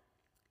 One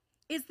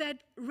is that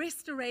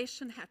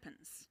restoration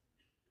happens.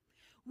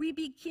 We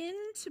begin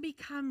to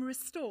become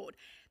restored.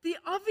 The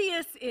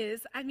obvious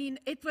is, I mean,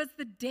 it was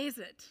the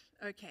desert,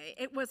 okay?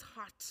 It was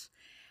hot.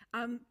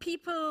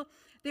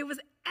 There was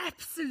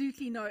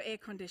absolutely no air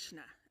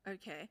conditioner,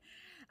 okay?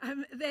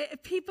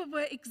 People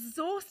were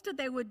exhausted,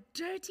 they were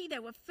dirty, they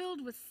were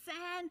filled with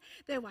sand,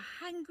 they were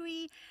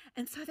hungry,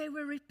 and so they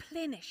were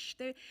replenished.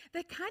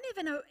 They're kind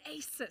of an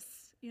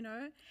oasis, you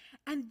know,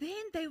 and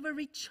then they were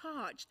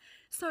recharged.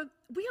 So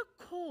we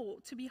are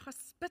called to be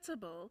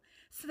hospitable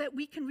so that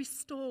we can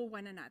restore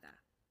one another.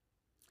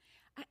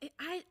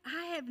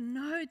 I have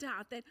no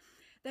doubt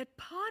that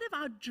part of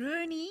our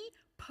journey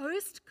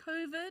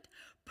post-COVID,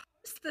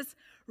 post this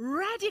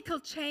radical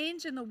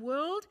change in the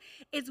world,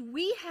 is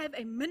we have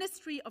a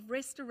ministry of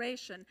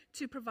restoration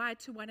to provide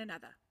to one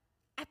another.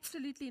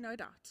 Absolutely no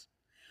doubt.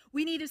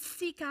 We need to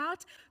seek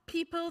out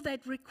people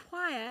that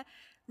require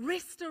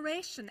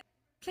restoration,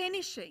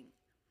 replenishing.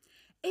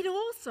 It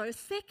also,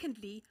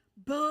 secondly,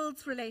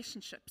 builds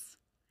relationships.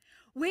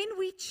 When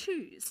we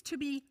choose to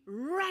be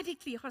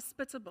radically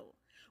hospitable,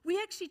 we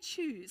actually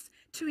choose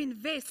to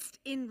invest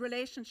in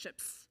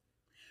relationships.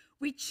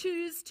 We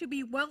choose to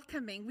be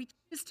welcoming. We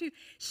choose to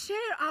share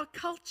our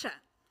culture.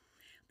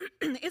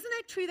 Isn't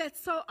it true that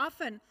so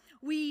often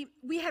we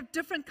have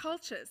different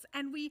cultures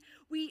and we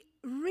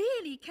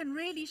really can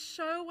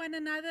show one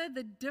another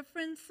the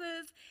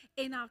differences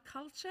in our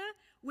culture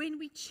when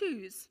we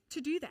choose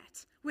to do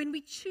that, when we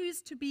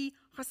choose to be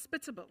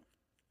hospitable?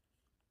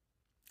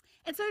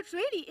 And so it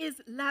really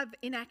is love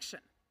in action.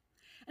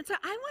 And so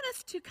I want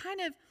us to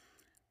kind of,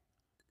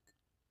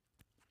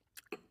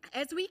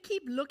 as we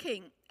keep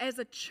looking as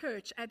a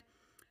church at,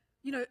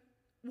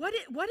 what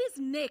is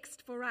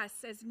next for us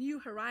as New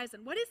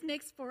Horizon? What is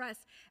next for us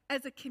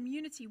as a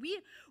community?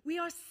 We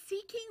are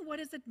seeking what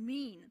does it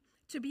mean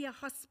to be a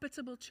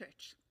hospitable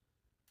church.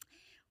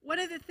 One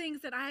of the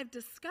things that I have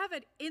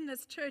discovered in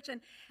this church,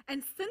 and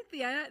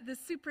Cynthia, the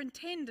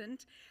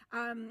superintendent,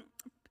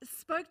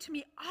 spoke to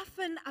me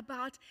often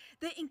about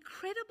the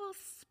incredible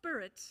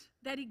spirit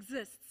that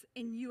exists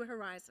in New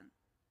Horizon.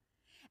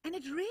 And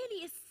it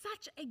really is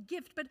such a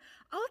gift, but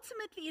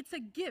ultimately it's a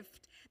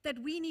gift that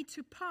we need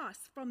to pass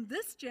from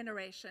this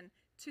generation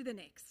to the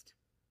next.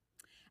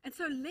 And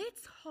so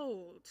let's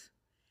hold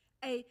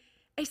a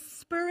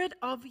spirit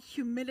of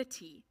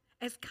humility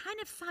as kind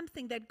of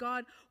something that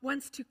God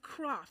wants to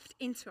craft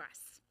into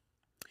us.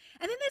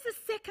 And then there's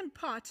a second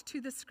part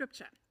to the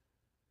scripture.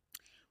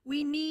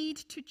 We need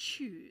to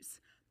choose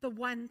the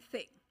one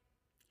thing.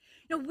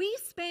 We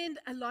spend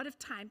a lot of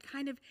time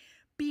kind of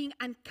being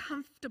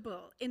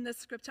uncomfortable in the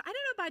scripture. I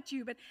don't know about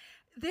you, but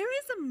there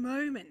is a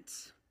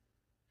moment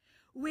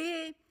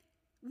where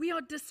we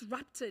are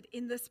disrupted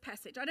in this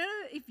passage. I don't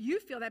know if you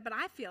feel that, but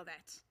I feel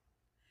that.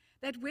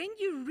 That when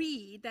you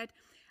read that,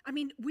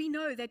 we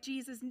know that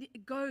Jesus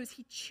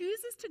he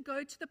chooses to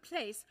go to the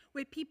place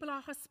where people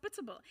are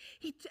hospitable.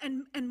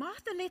 And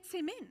Martha lets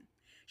him in.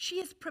 She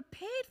is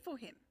prepared for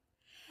him.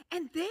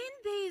 And then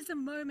there's a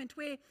moment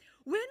where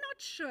we're not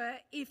sure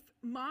if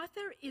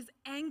Martha is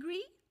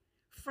angry,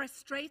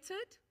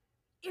 frustrated,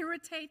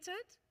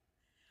 irritated,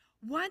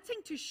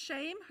 wanting to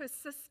shame her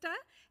sister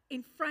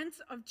in front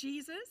of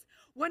Jesus,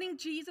 wanting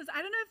Jesus.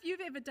 I don't know if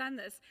you've ever done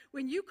this.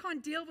 When you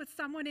can't deal with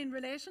someone in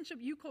relationship,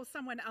 you call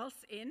someone else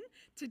in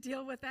to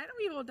deal with that.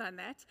 We've all done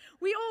that.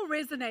 We all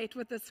resonate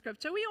with the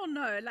scripture. We all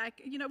know,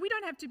 we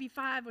don't have to be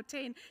 5 or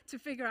 10 to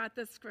figure out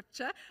the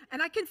scripture.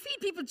 And I can see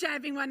people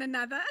jabbing one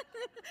another.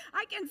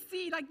 I can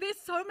see,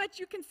 there's so much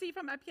you can see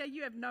from up here,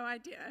 you have no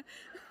idea.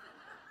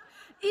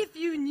 If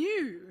you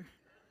knew.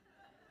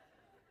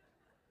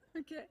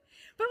 Okay.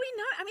 But we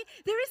know,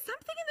 there is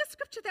something in the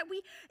scripture that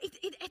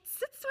it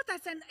sits with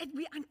us and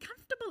we're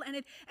uncomfortable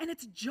and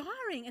it's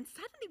jarring, and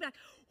suddenly we're like,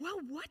 well,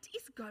 what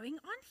is going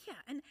on here?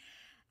 And,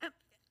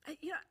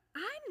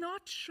 I'm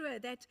not sure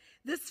that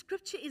this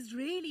scripture is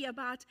really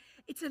about,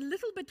 it's a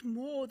little bit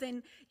more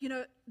than,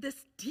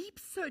 this deep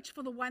search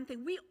for the one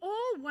thing. We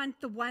all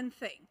want the one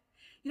thing.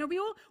 We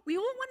all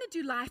want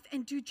to do life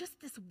and do just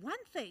this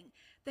one thing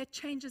that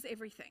changes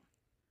everything.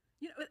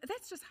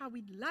 That's just how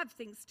we love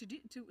things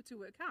to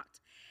work out.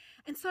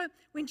 And so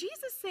when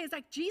Jesus says,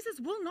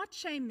 Jesus will not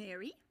shame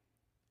Mary,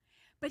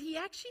 but he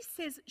actually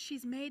says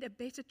she's made a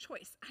better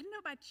choice. I don't know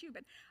about you,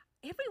 but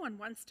everyone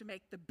wants to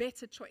make the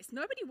better choice.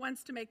 Nobody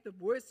wants to make the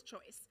worst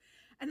choice.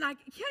 And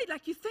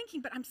you're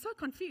thinking, but I'm so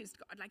confused,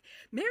 God.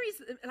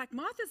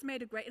 Martha's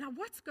made a great, now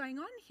what's going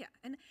on here?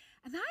 And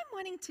I'm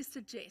wanting to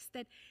suggest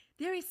that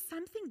there is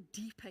something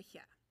deeper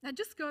here. Now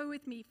just go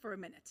with me for a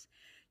minute.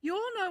 You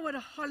all know what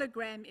a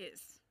hologram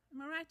is.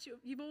 Am I right?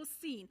 You've all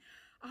seen.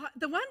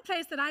 The one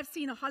place that I've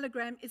seen a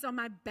hologram is on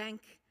my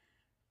bank.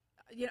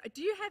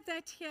 Do you have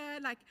that here?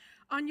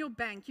 On your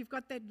bank, you've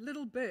got that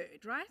little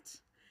bird, right?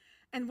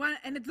 And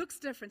it looks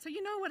different. So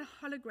you know what a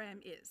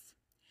hologram is.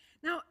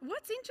 Now,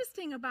 what's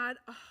interesting about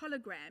a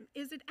hologram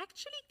is it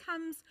actually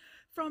comes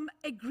from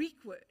a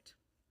Greek word.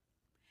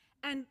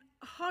 And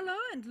holo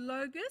and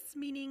logos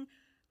meaning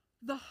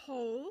the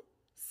whole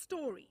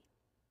story.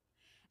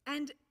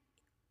 And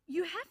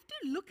you have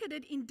to look at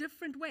it in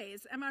different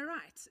ways. Am I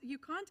right? You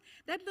can't,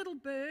 that little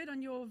bird on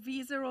your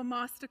Visa or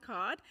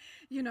MasterCard,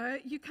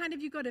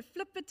 you've got to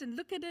flip it and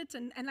look at it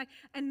and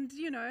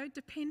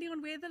depending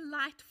on where the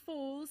light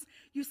falls,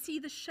 you see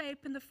the shape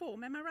and the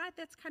form. Am I right?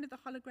 That's kind of the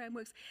hologram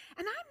works.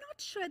 And I'm not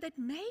sure that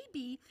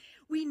maybe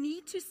we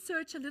need to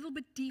search a little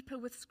bit deeper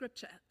with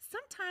scripture.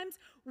 Sometimes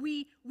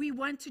we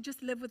want to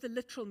just live with the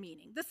literal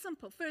meaning, the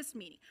simple first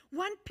meaning,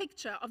 one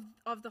picture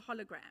of the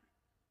hologram.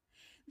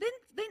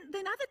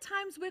 Then other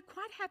times we're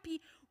quite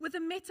happy with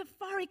a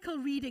metaphorical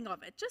reading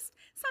of it, just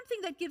something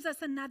that gives us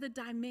another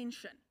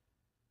dimension.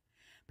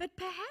 But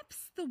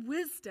perhaps the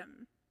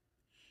wisdom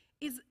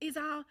is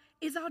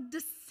our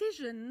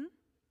decision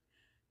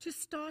to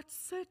start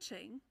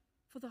searching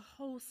for the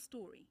whole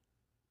story.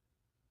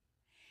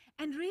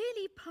 And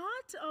really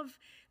part of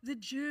the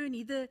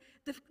journey, the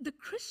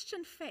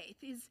Christian faith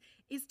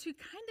is to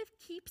kind of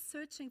keep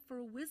searching for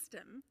a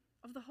wisdom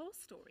of the whole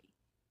story.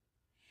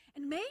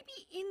 And maybe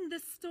in the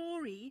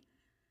story,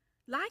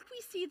 like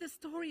we see the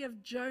story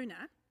of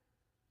Jonah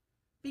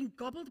being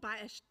gobbled by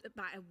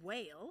a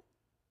whale,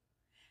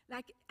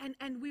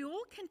 and we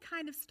all can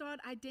kind of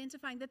start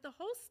identifying that the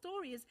whole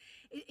story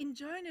in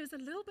Jonah is a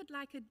little bit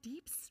like a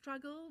deep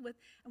struggle with,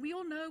 and we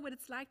all know what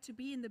it's like to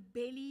be in the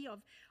belly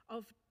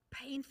of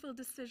painful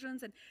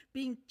decisions and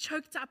being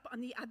choked up on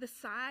the other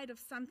side of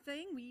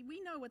something.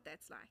 We know what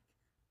that's like.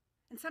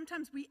 And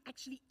sometimes we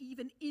actually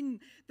even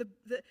in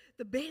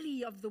the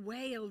belly of the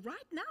whale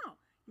right now,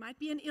 Might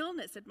be an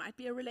illness, it might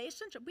be a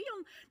relationship. We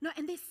all know,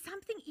 and there's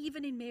something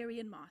even in Mary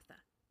and Martha,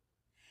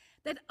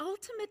 that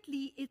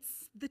ultimately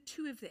it's the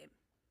two of them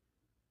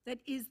that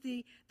is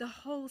the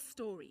whole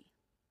story.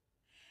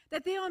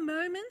 That there are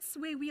moments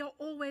where we are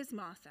always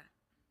Martha.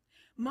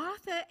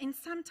 Martha, and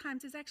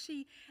sometimes is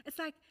actually, it's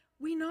like,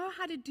 we know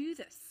how to do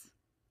this.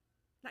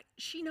 Like,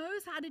 she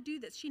knows how to do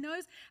this. She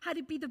knows how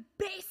to be the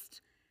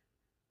best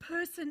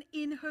person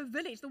in her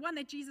village, the one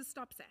that Jesus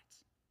stops at.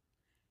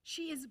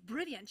 She is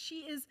brilliant. She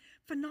is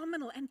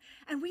phenomenal.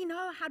 And we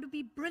know how to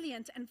be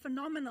brilliant and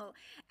phenomenal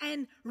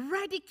and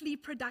radically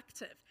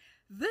productive.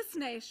 This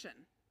nation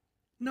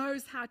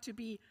knows how to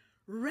be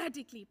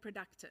radically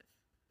productive.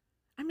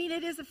 I mean,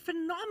 it is a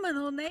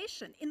phenomenal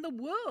nation in the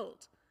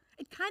world.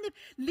 It kind of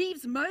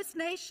leaves most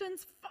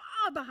nations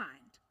far behind.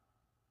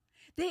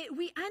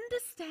 We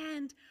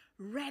understand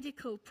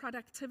radical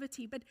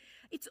productivity, but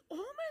it's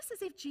almost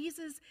as if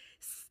Jesus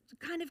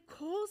kind of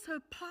calls her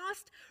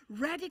past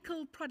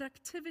radical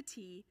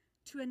productivity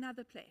to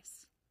another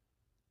place.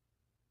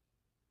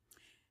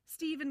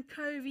 Stephen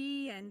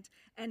Covey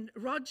and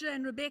Roger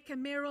and Rebecca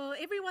Merrill,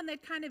 everyone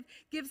that kind of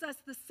gives us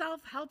the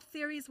self-help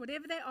theories,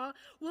 whatever they are,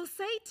 will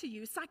say to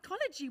you,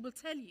 psychology will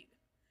tell you,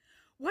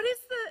 what is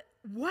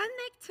the one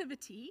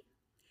activity,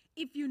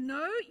 if you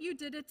know you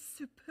did it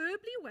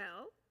superbly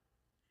well,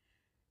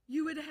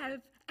 you would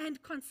have,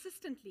 and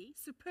consistently,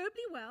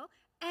 superbly well,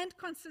 and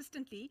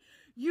consistently,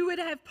 you would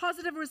have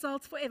positive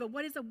results forever.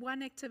 What is the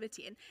one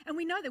activity? And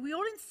we know that we're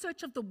all in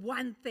search of the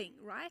one thing,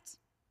 right?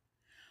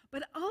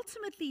 But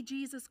ultimately,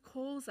 Jesus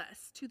calls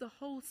us to the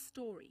whole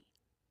story.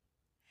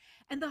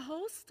 And the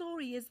whole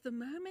story is the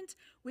moment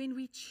when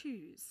we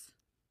choose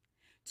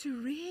to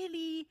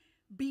really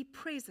be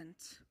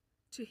present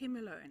to Him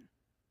alone.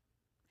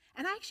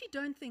 And I actually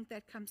don't think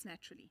that comes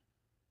naturally.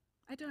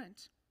 I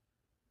don't.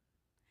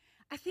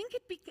 I think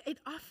it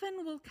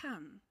often will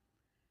come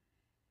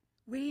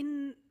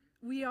when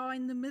we are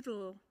in the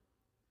middle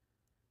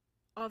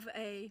of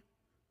an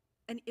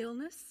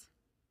illness,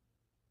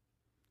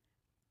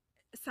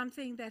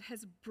 something that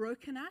has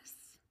broken us,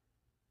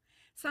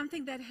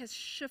 something that has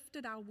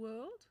shifted our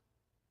world.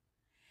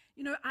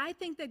 You know, I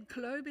think that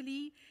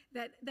globally,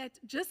 that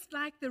just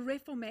like the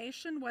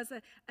Reformation was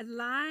a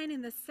line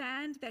in the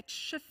sand that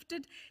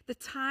shifted the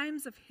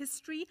times of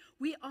history,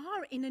 we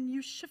are in a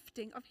new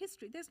shifting of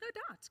history. There's no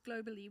doubt,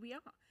 globally we are.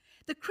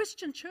 The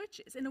Christian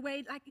churches, in a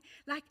way,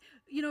 like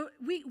you know,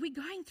 we're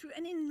going through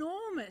an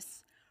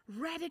enormous,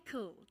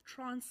 radical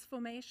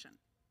transformation.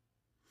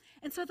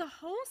 And so the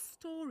whole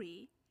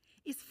story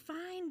is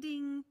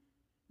finding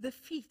the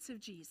feet of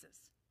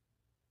Jesus.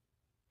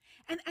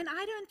 And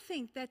I don't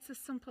think that's a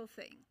simple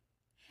thing.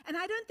 And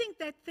I don't think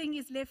that thing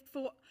is left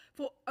for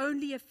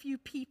only a few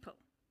people.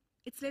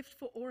 It's left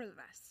for all of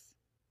us.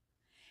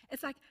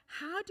 It's like,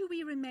 how do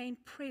we remain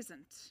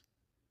present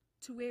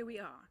to where we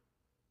are?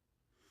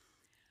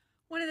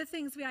 One of the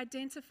things we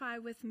identify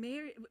with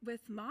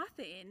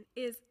Martha in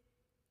is,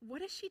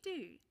 what does she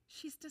do?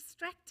 She's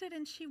distracted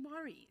and she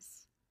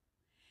worries.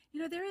 You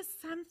know, there is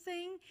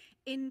something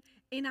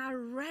in our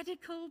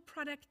radical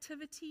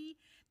productivity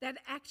that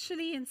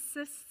actually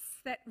insists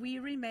that we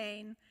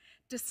remain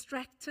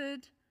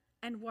distracted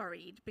and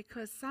worried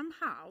because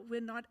somehow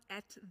we're not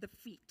at the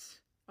feet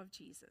of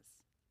Jesus.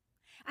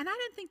 And I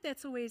don't think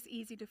that's always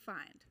easy to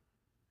find.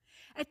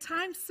 At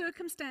times,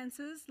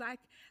 circumstances like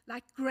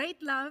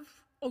great love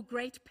or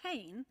great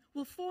pain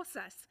will force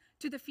us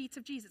to the feet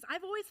of Jesus.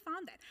 I've always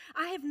found that.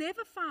 I have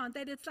never found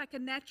that it's like a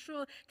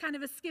natural kind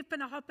of a skip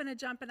and a hop and a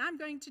jump and I'm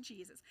going to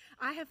Jesus.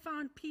 I have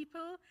found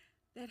people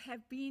that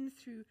have been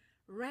through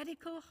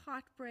radical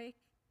heartbreak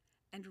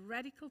and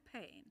radical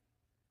pain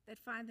that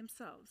find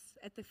themselves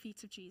at the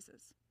feet of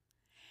Jesus.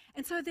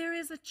 And so there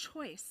is a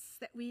choice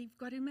that we've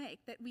got to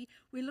make, that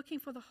we're looking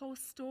for the whole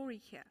story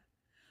here.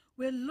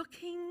 We're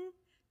looking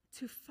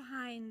to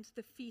find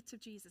the feet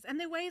of Jesus. And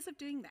there are ways of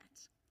doing that.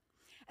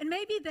 And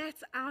maybe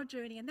that's our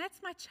journey, and that's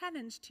my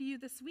challenge to you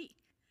this week.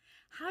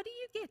 How do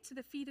you get to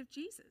the feet of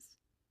Jesus?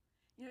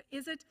 You know,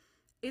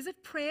 is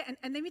it prayer?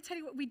 And let me tell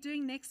you what we're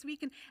doing next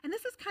week. And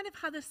this is kind of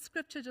how the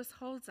scripture just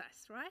holds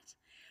us, right?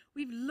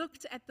 We've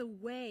looked at the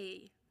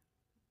way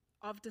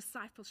of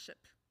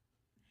discipleship.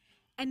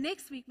 And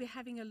next week we're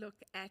having a look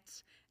at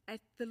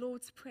the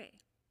Lord's Prayer.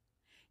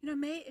 You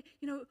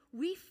know,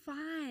 we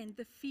find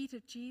the feet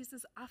of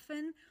Jesus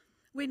often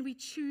when we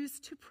choose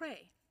to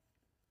pray.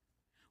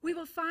 We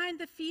will find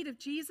the feet of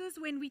Jesus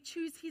when we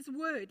choose His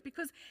word,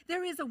 because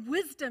there is a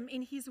wisdom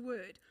in His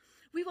word.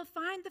 We will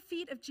find the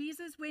feet of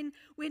Jesus when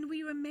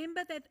we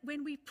remember that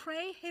when we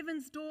pray,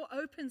 heaven's door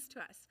opens to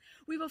us.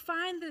 We will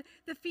find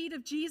the feet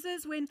of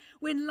Jesus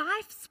when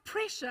life's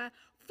pressure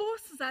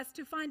forces us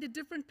to find a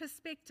different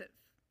perspective.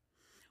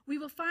 We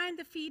will find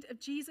the feet of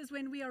Jesus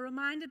when we are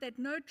reminded that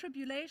no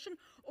tribulation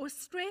or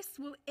stress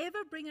will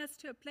ever bring us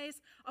to a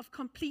place of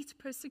complete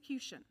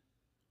persecution.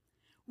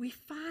 We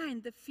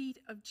find the feet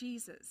of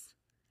Jesus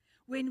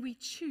when we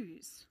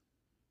choose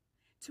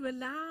to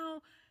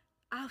allow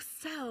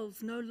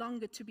ourselves no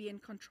longer to be in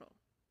control.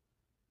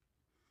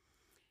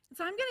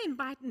 So I'm going to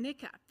invite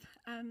Nick up.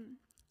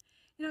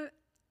 You know,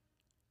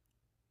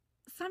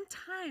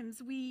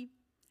 sometimes we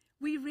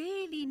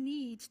really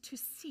need to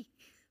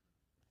seek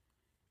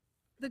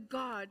the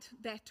God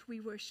that we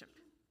worship.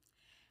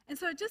 And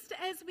so just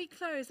as we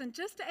close and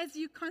just as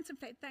you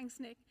contemplate, thanks,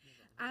 Nick,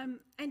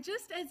 and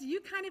just as you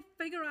kind of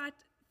figure out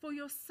for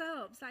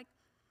yourselves, like,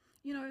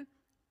 you know,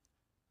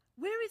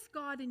 where is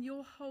God in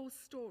your whole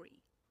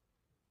story?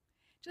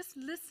 Just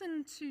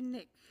listen to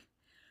Nick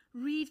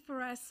read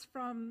for us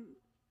from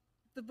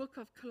the book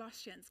of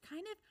Colossians,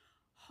 kind of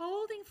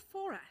holding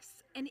for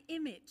us an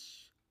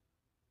image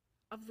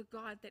of the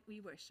God that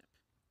we worship.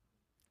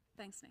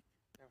 Thanks, Nick.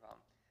 No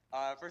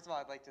problem. First of all,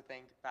 I'd like to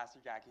thank Pastor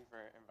Jackie for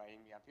inviting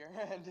me up here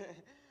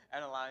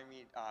and allowing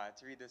me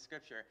to read this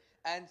scripture.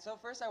 And so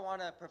first I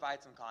want to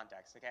provide some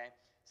context, okay?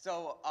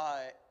 So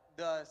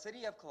the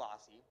city of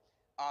Colossae,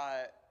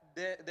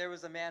 there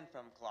was a man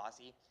from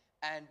Colossae,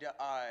 and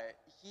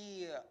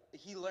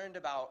he learned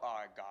about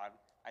God,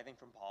 I think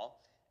from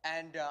Paul,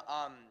 and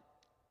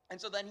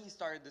so then he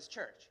started this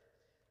church.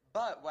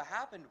 But what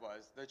happened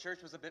was the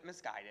church was a bit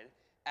misguided,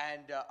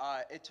 and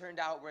it turned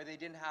out where they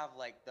didn't have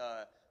like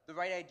the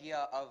right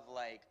idea of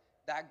like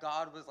that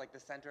God was like the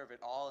center of it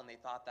all, and they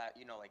thought that,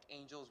 you know, like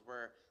angels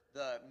were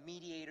the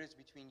mediators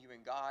between you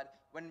and God,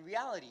 when in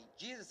reality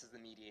Jesus is the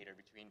mediator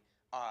between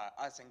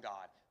us and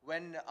God.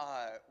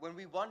 When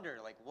we wonder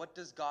like what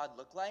does God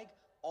look like,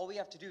 all we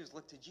have to do is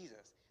look to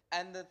Jesus.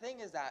 And the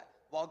thing is that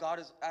while God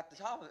is at the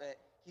top of it,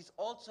 he's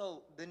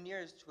also the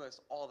nearest to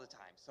us all the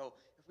time. So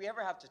if we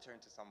ever have to turn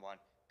to someone,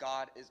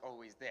 God is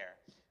always there.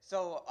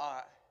 So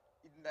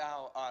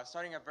now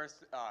starting at verse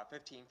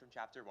 15 from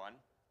chapter 1.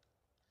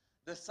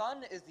 The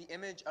Son is the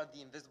image of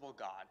the invisible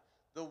God,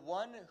 the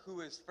one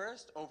who is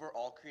first over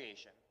all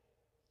creation.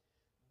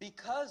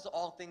 Because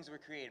all things were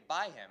created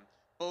by him,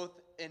 both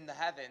in the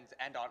heavens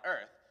and on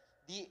earth,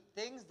 the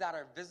things that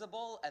are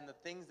visible and the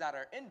things that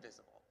are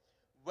invisible,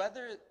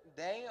 whether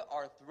they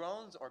are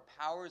thrones or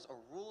powers or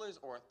rulers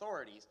or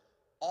authorities,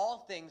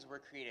 all things were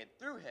created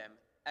through him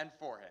and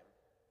for him.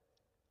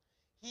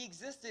 He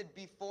existed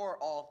before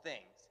all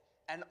things,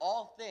 and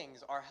all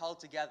things are held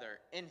together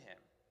in him.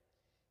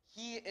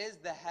 He is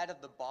the head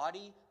of the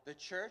body, the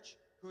church,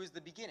 who is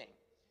the beginning,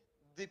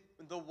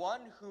 the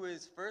one who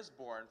is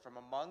firstborn from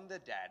among the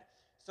dead,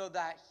 so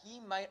that he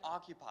might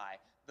occupy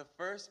the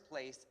first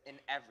place in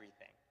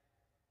everything.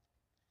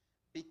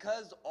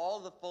 Because all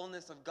the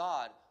fullness of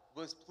God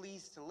was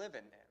pleased to live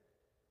in him,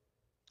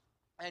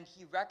 and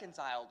he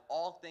reconciled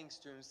all things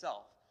to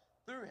himself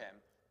through him,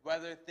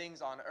 whether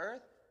things on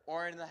earth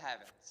or in the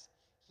heavens.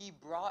 He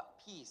brought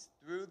peace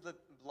through the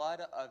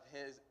blood of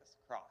his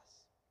cross.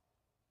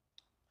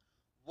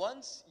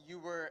 Once you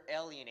were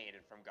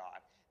alienated from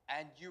God,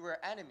 and you were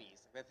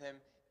enemies with him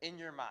in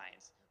your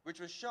minds, which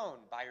was shown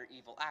by your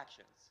evil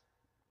actions.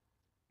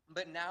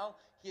 But now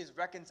he has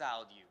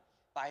reconciled you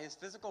by his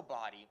physical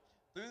body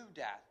through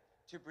death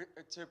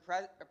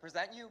to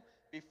present you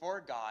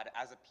before God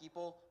as a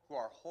people who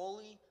are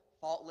holy,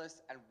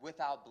 faultless, and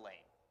without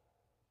blame.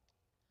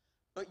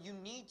 But you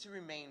need to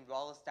remain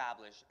well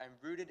established and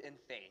rooted in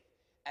faith,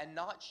 and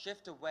not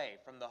shift away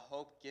from the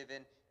hope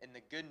given in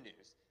the good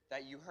news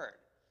that you heard.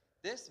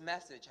 This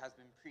message has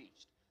been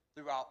preached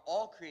throughout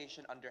all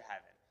creation under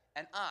heaven,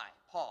 and I,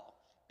 Paul,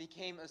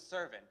 became a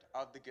servant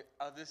of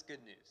this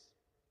good news.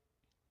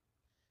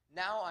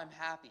 Now I'm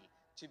happy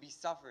to be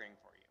suffering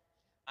for you.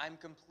 I'm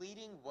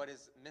completing what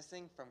is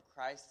missing from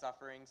Christ's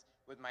sufferings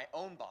with my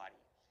own body.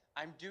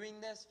 I'm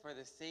doing this for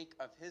the sake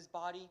of his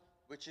body,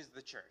 which is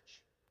the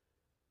church.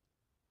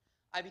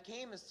 I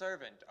became a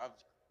servant of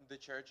the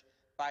church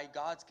by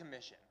God's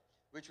commission,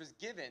 which was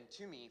given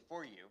to me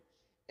for you,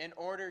 in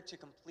order to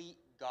complete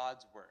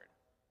God's word.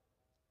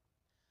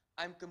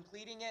 I'm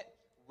completing it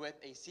with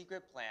a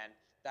secret plan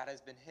that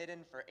has been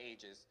hidden for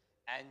ages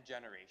and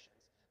generations,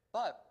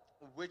 but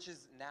which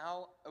has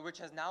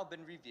now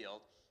been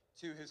revealed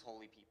to his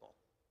holy people.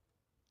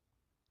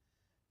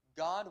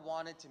 God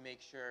wanted to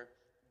make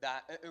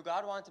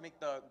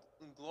the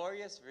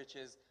glorious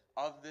riches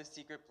of this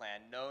secret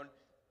plan known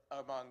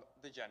among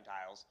the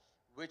Gentiles,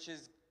 which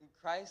is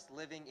Christ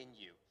living in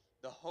you,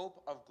 the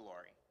hope of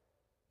glory.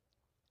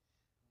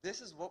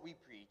 This is what we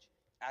preach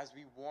as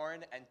we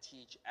warn and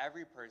teach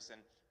every person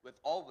with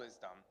all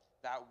wisdom,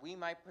 that we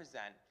might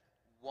present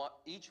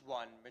each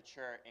one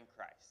mature in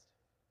Christ.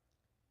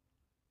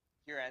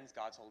 Here ends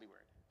God's holy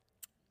word.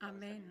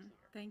 Amen.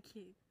 Thank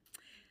you.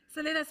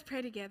 So let us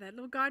pray together.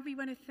 Lord God, we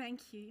want to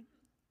thank you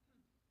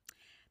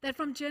that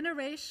from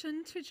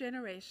generation to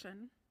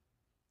generation,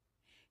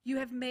 you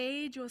have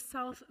made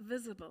yourself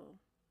visible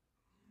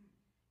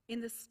in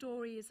the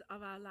stories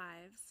of our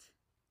lives,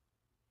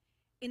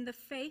 in the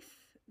faith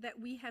that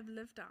we have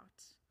lived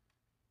out,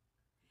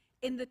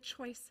 in the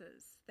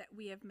choices that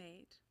we have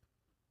made.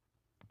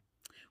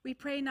 We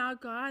pray now,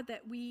 God,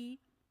 that we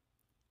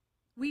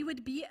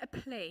would be a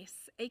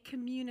place, a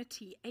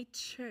community, a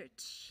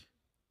church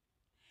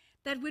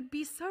that would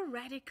be so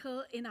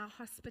radical in our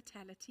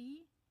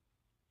hospitality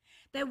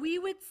that we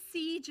would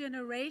see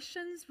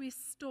generations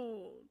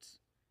restored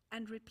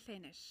and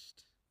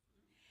replenished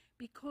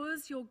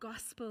because your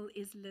gospel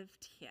is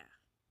lived here.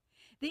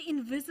 The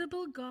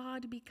invisible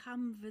God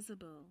become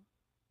visible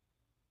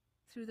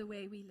through the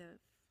way we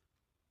live.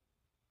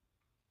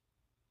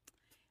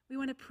 We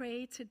want to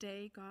pray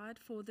today, God,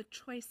 for the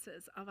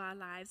choices of our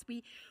lives.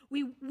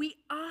 We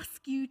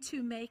ask you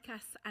to make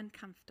us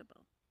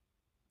uncomfortable.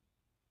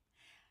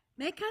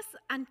 Make us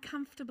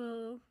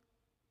uncomfortable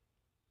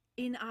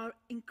in our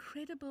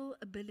incredible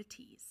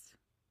abilities,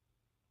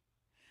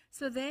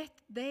 so that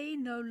they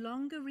no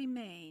longer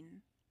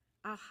remain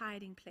our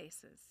hiding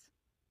places,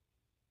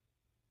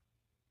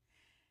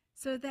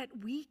 so that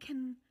we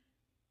can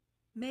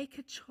make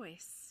a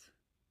choice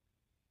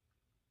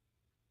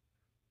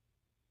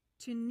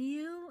to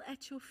kneel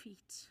at your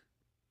feet,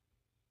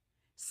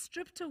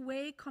 stripped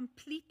away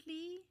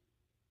completely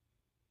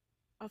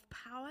of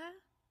power,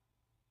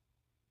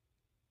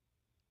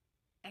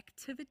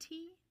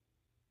 activity,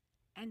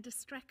 and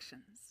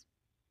distractions.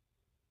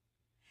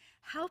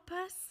 Help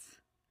us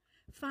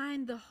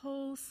find the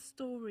whole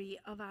story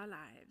of our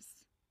lives.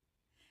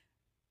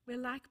 We're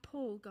like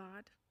Paul,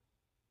 God,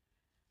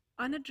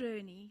 on a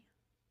journey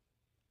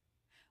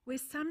where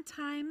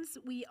sometimes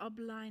we are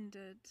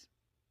blinded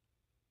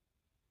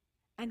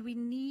and we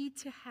need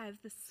to have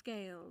the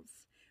scales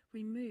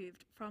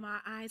removed from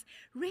our eyes,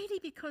 really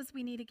because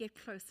we need to get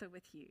closer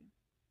with you.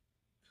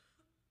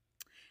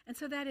 And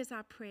so that is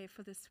our prayer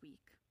for this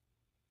week,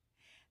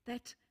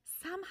 that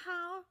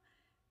somehow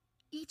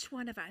each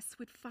one of us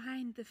would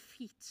find the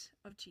feet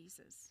of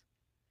Jesus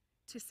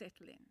to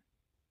settle in.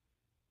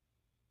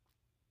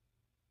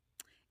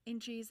 In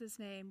Jesus'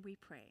 name we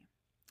pray.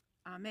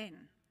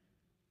 Amen.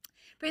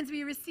 Friends,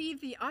 we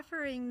receive the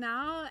offering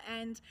now,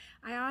 and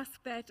I ask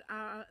that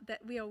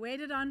we are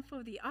waited on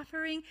for the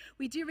offering.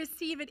 We do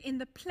receive it in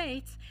the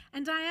plate,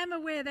 and I am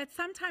aware that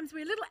sometimes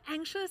we're a little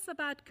anxious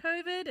about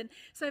COVID, and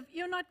so if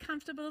you're not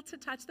comfortable to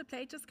touch the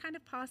plate, just kind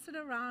of pass it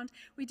around.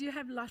 We do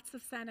have lots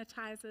of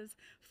sanitizers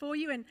for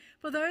you, and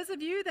for those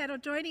of you that are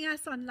joining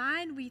us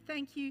online, we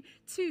thank you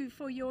too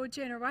for your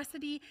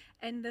generosity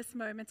in this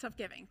moment of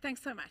giving.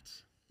 Thanks so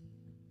much.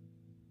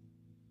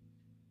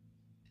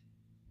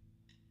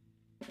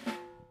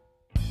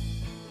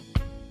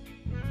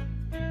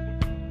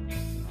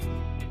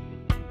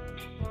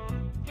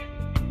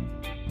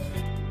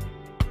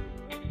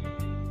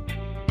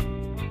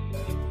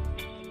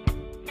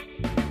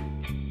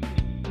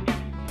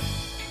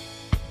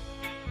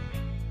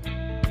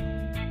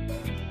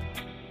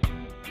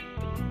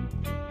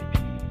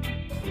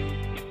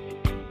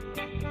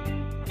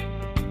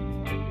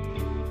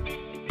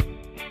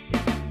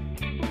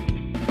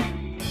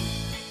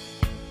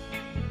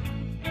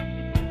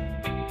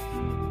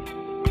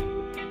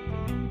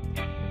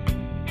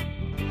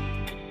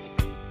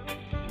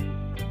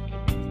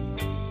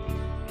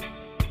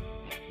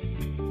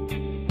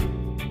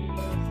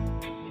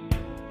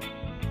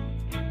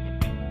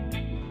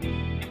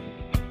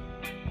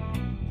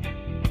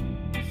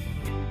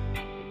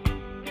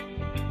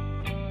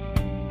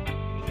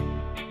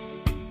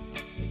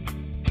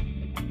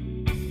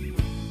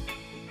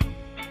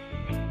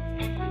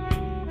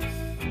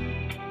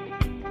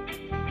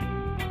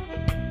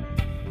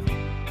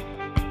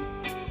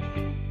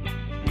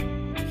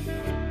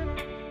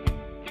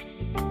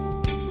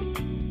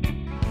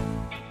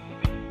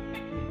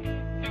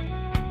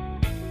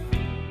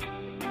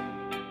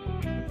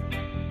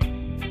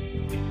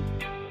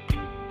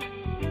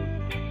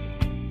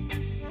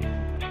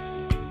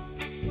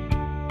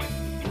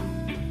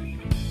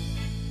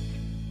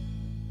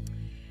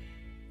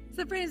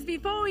 So friends,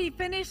 before we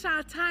finish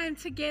our time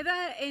together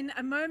in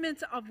a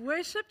moment of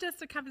worship,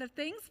 just a couple of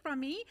things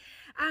from me.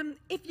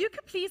 If you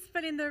could please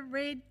fill in the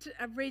red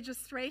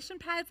registration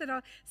pads that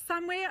are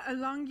somewhere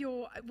along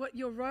your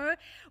row.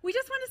 We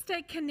just want to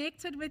stay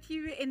connected with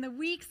you in the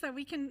week so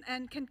we can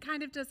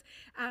kind of just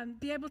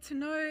be able to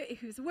know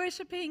who's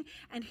worshiping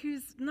and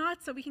who's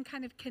not, so we can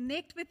kind of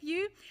connect with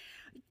you.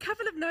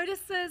 Couple of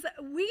notices.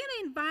 We're going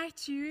to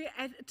invite you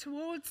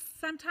towards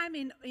sometime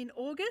in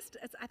August,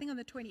 it's, I think on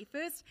the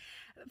 21st,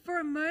 for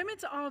a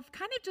moment of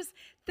kind of just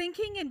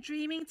thinking and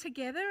dreaming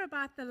together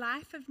about the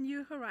life of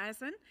New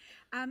Horizon.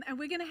 And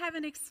we're going to have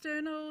an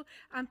external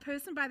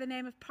person by the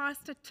name of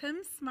Pastor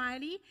Tim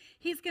Smiley.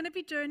 He's going to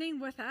be journeying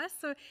with us.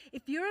 So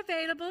if you're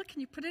available, can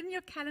you put it in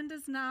your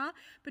calendars now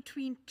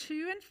between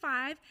 2 and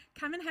 5?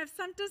 Come and have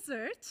some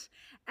dessert.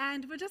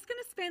 And we're just going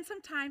to spend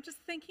some time just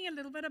thinking a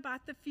little bit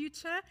about the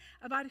future,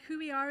 about who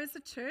we are as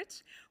a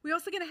church. We're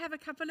also going to have a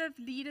couple of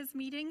leaders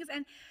meetings.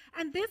 And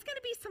there's going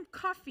to be some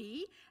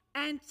coffee.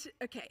 And,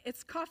 okay,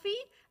 it's coffee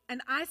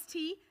and iced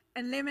tea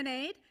and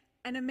lemonade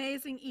and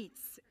amazing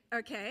eats.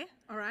 Okay,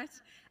 all right.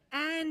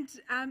 And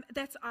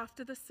that's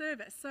after the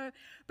service. So,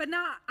 but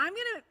now I'm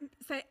going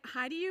to say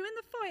hi to you in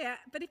the foyer.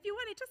 But if you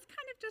want to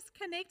just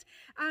connect,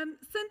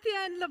 Cynthia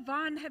and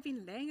Lavon have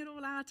been laying it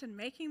all out and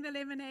making the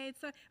lemonade.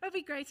 So it would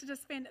be great to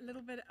just spend a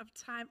little bit of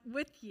time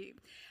with you.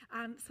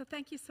 So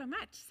thank you so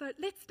much. So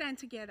let's stand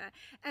together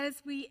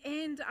as we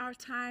end our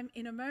time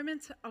in a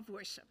moment of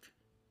worship.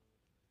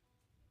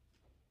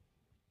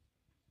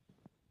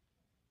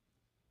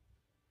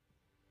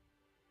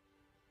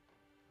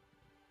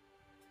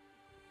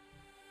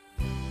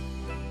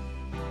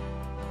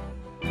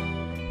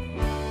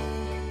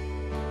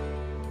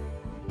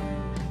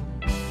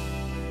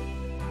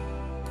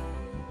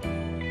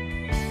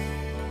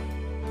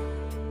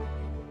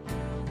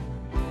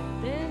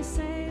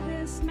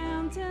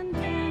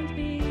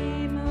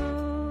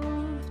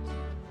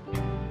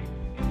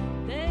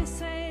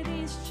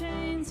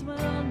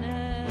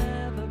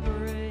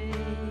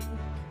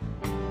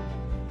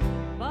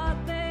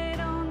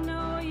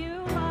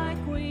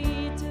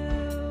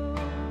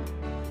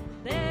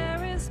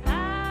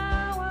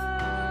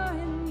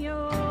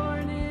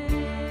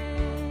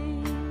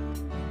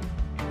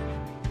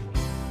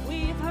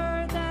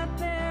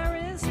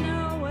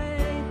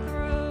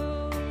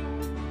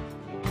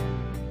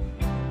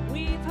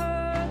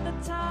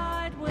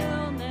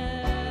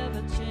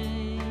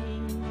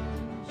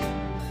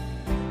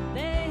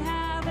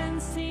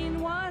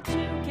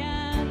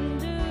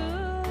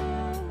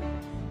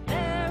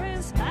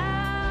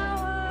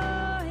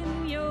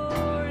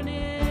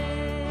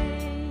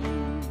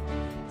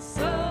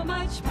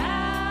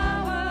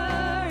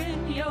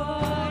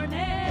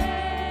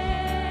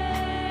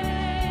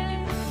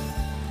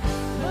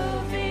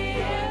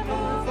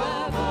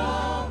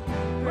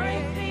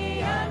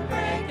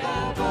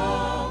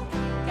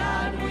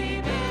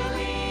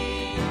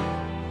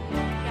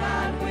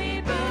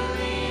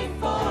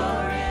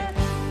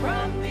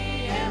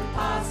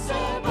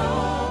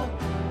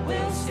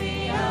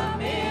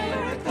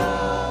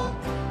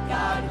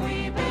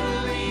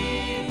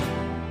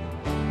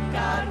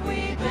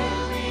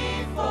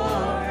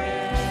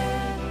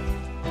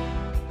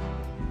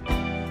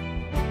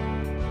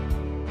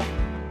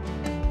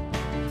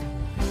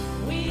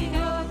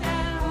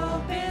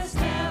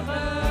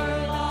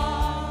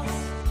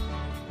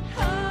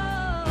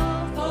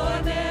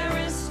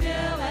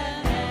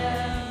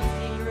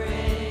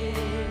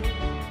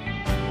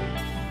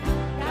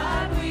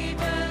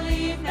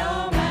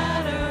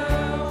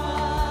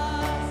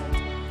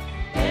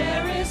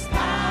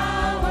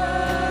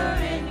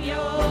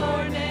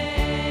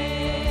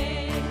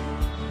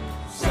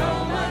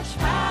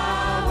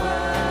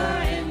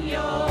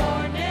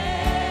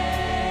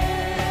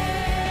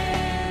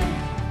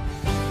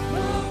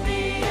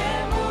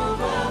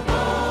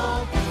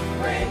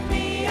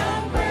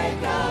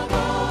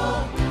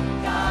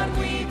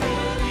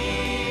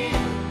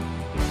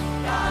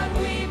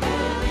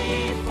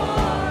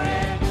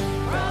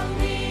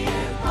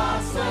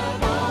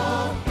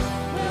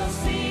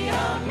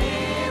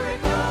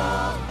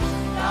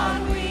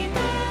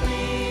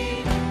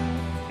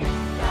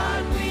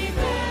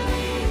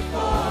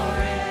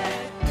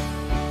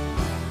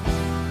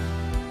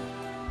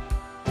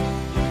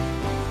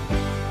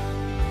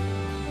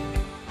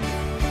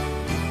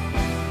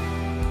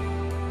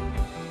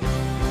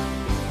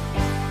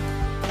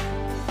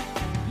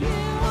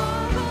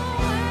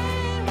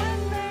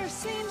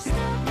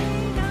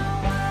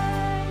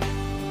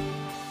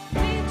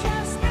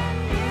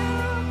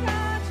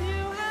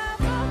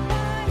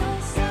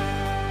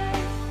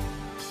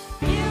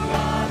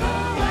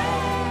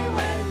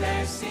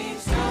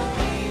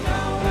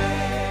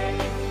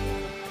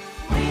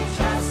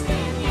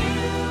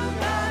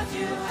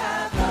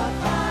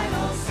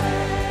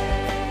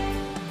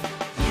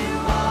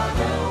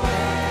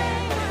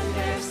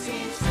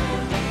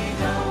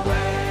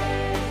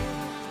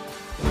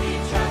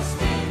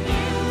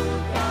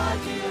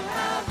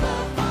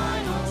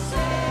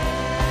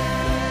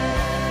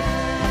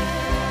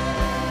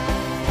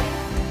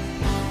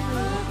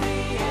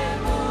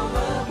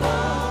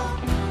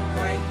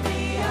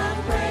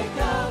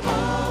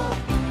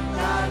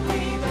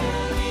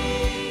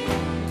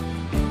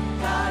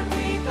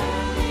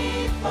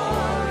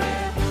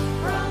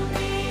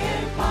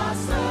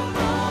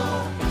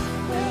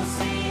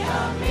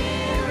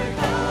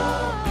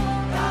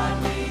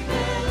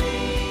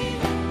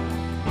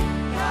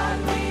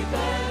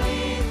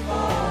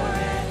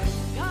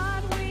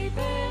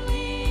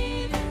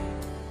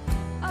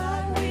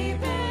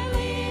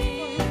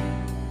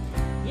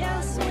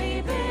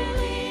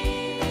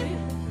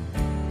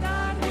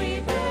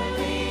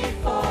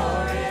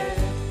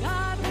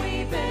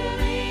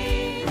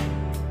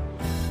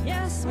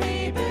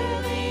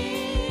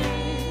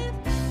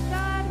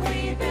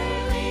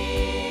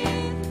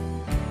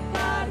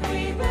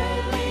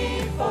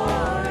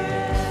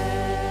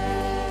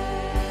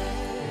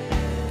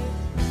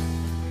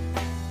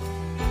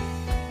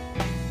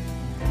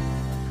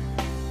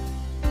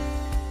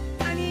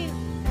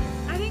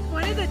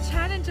 of the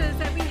challenges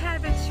that we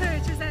have in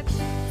church is that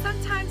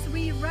sometimes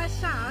we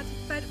rush out,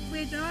 but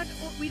we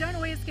don't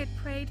always get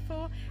prayed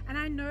for. And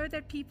I know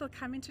that people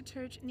come into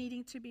church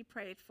needing to be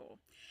prayed for.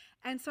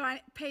 And so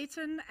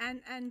Peyton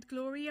and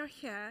Gloria are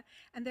here,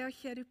 and they're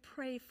here to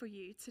pray for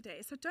you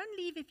today. So don't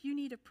leave if you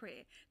need a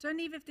prayer. Don't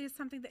leave if there's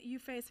something that you're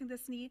facing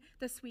this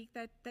week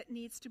that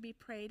needs to be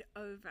prayed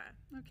over.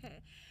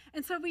 Okay.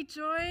 And so we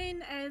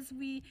join as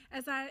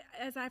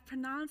I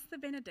pronounce the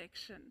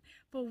benediction.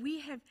 For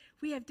we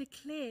have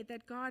declared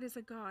that God is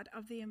a God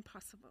of the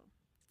impossible.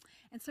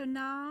 And so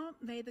now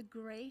may the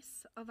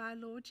grace of our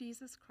Lord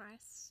Jesus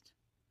Christ,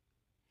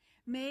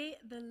 may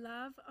the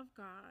love of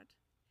God,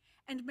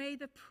 and may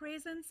the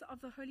presence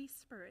of the Holy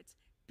Spirit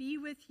be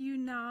with you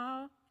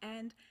now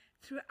and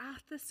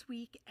throughout this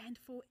week and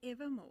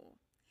forevermore.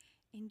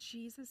 In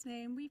Jesus'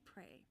 name we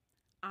pray.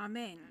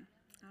 Amen.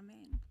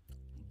 Amen.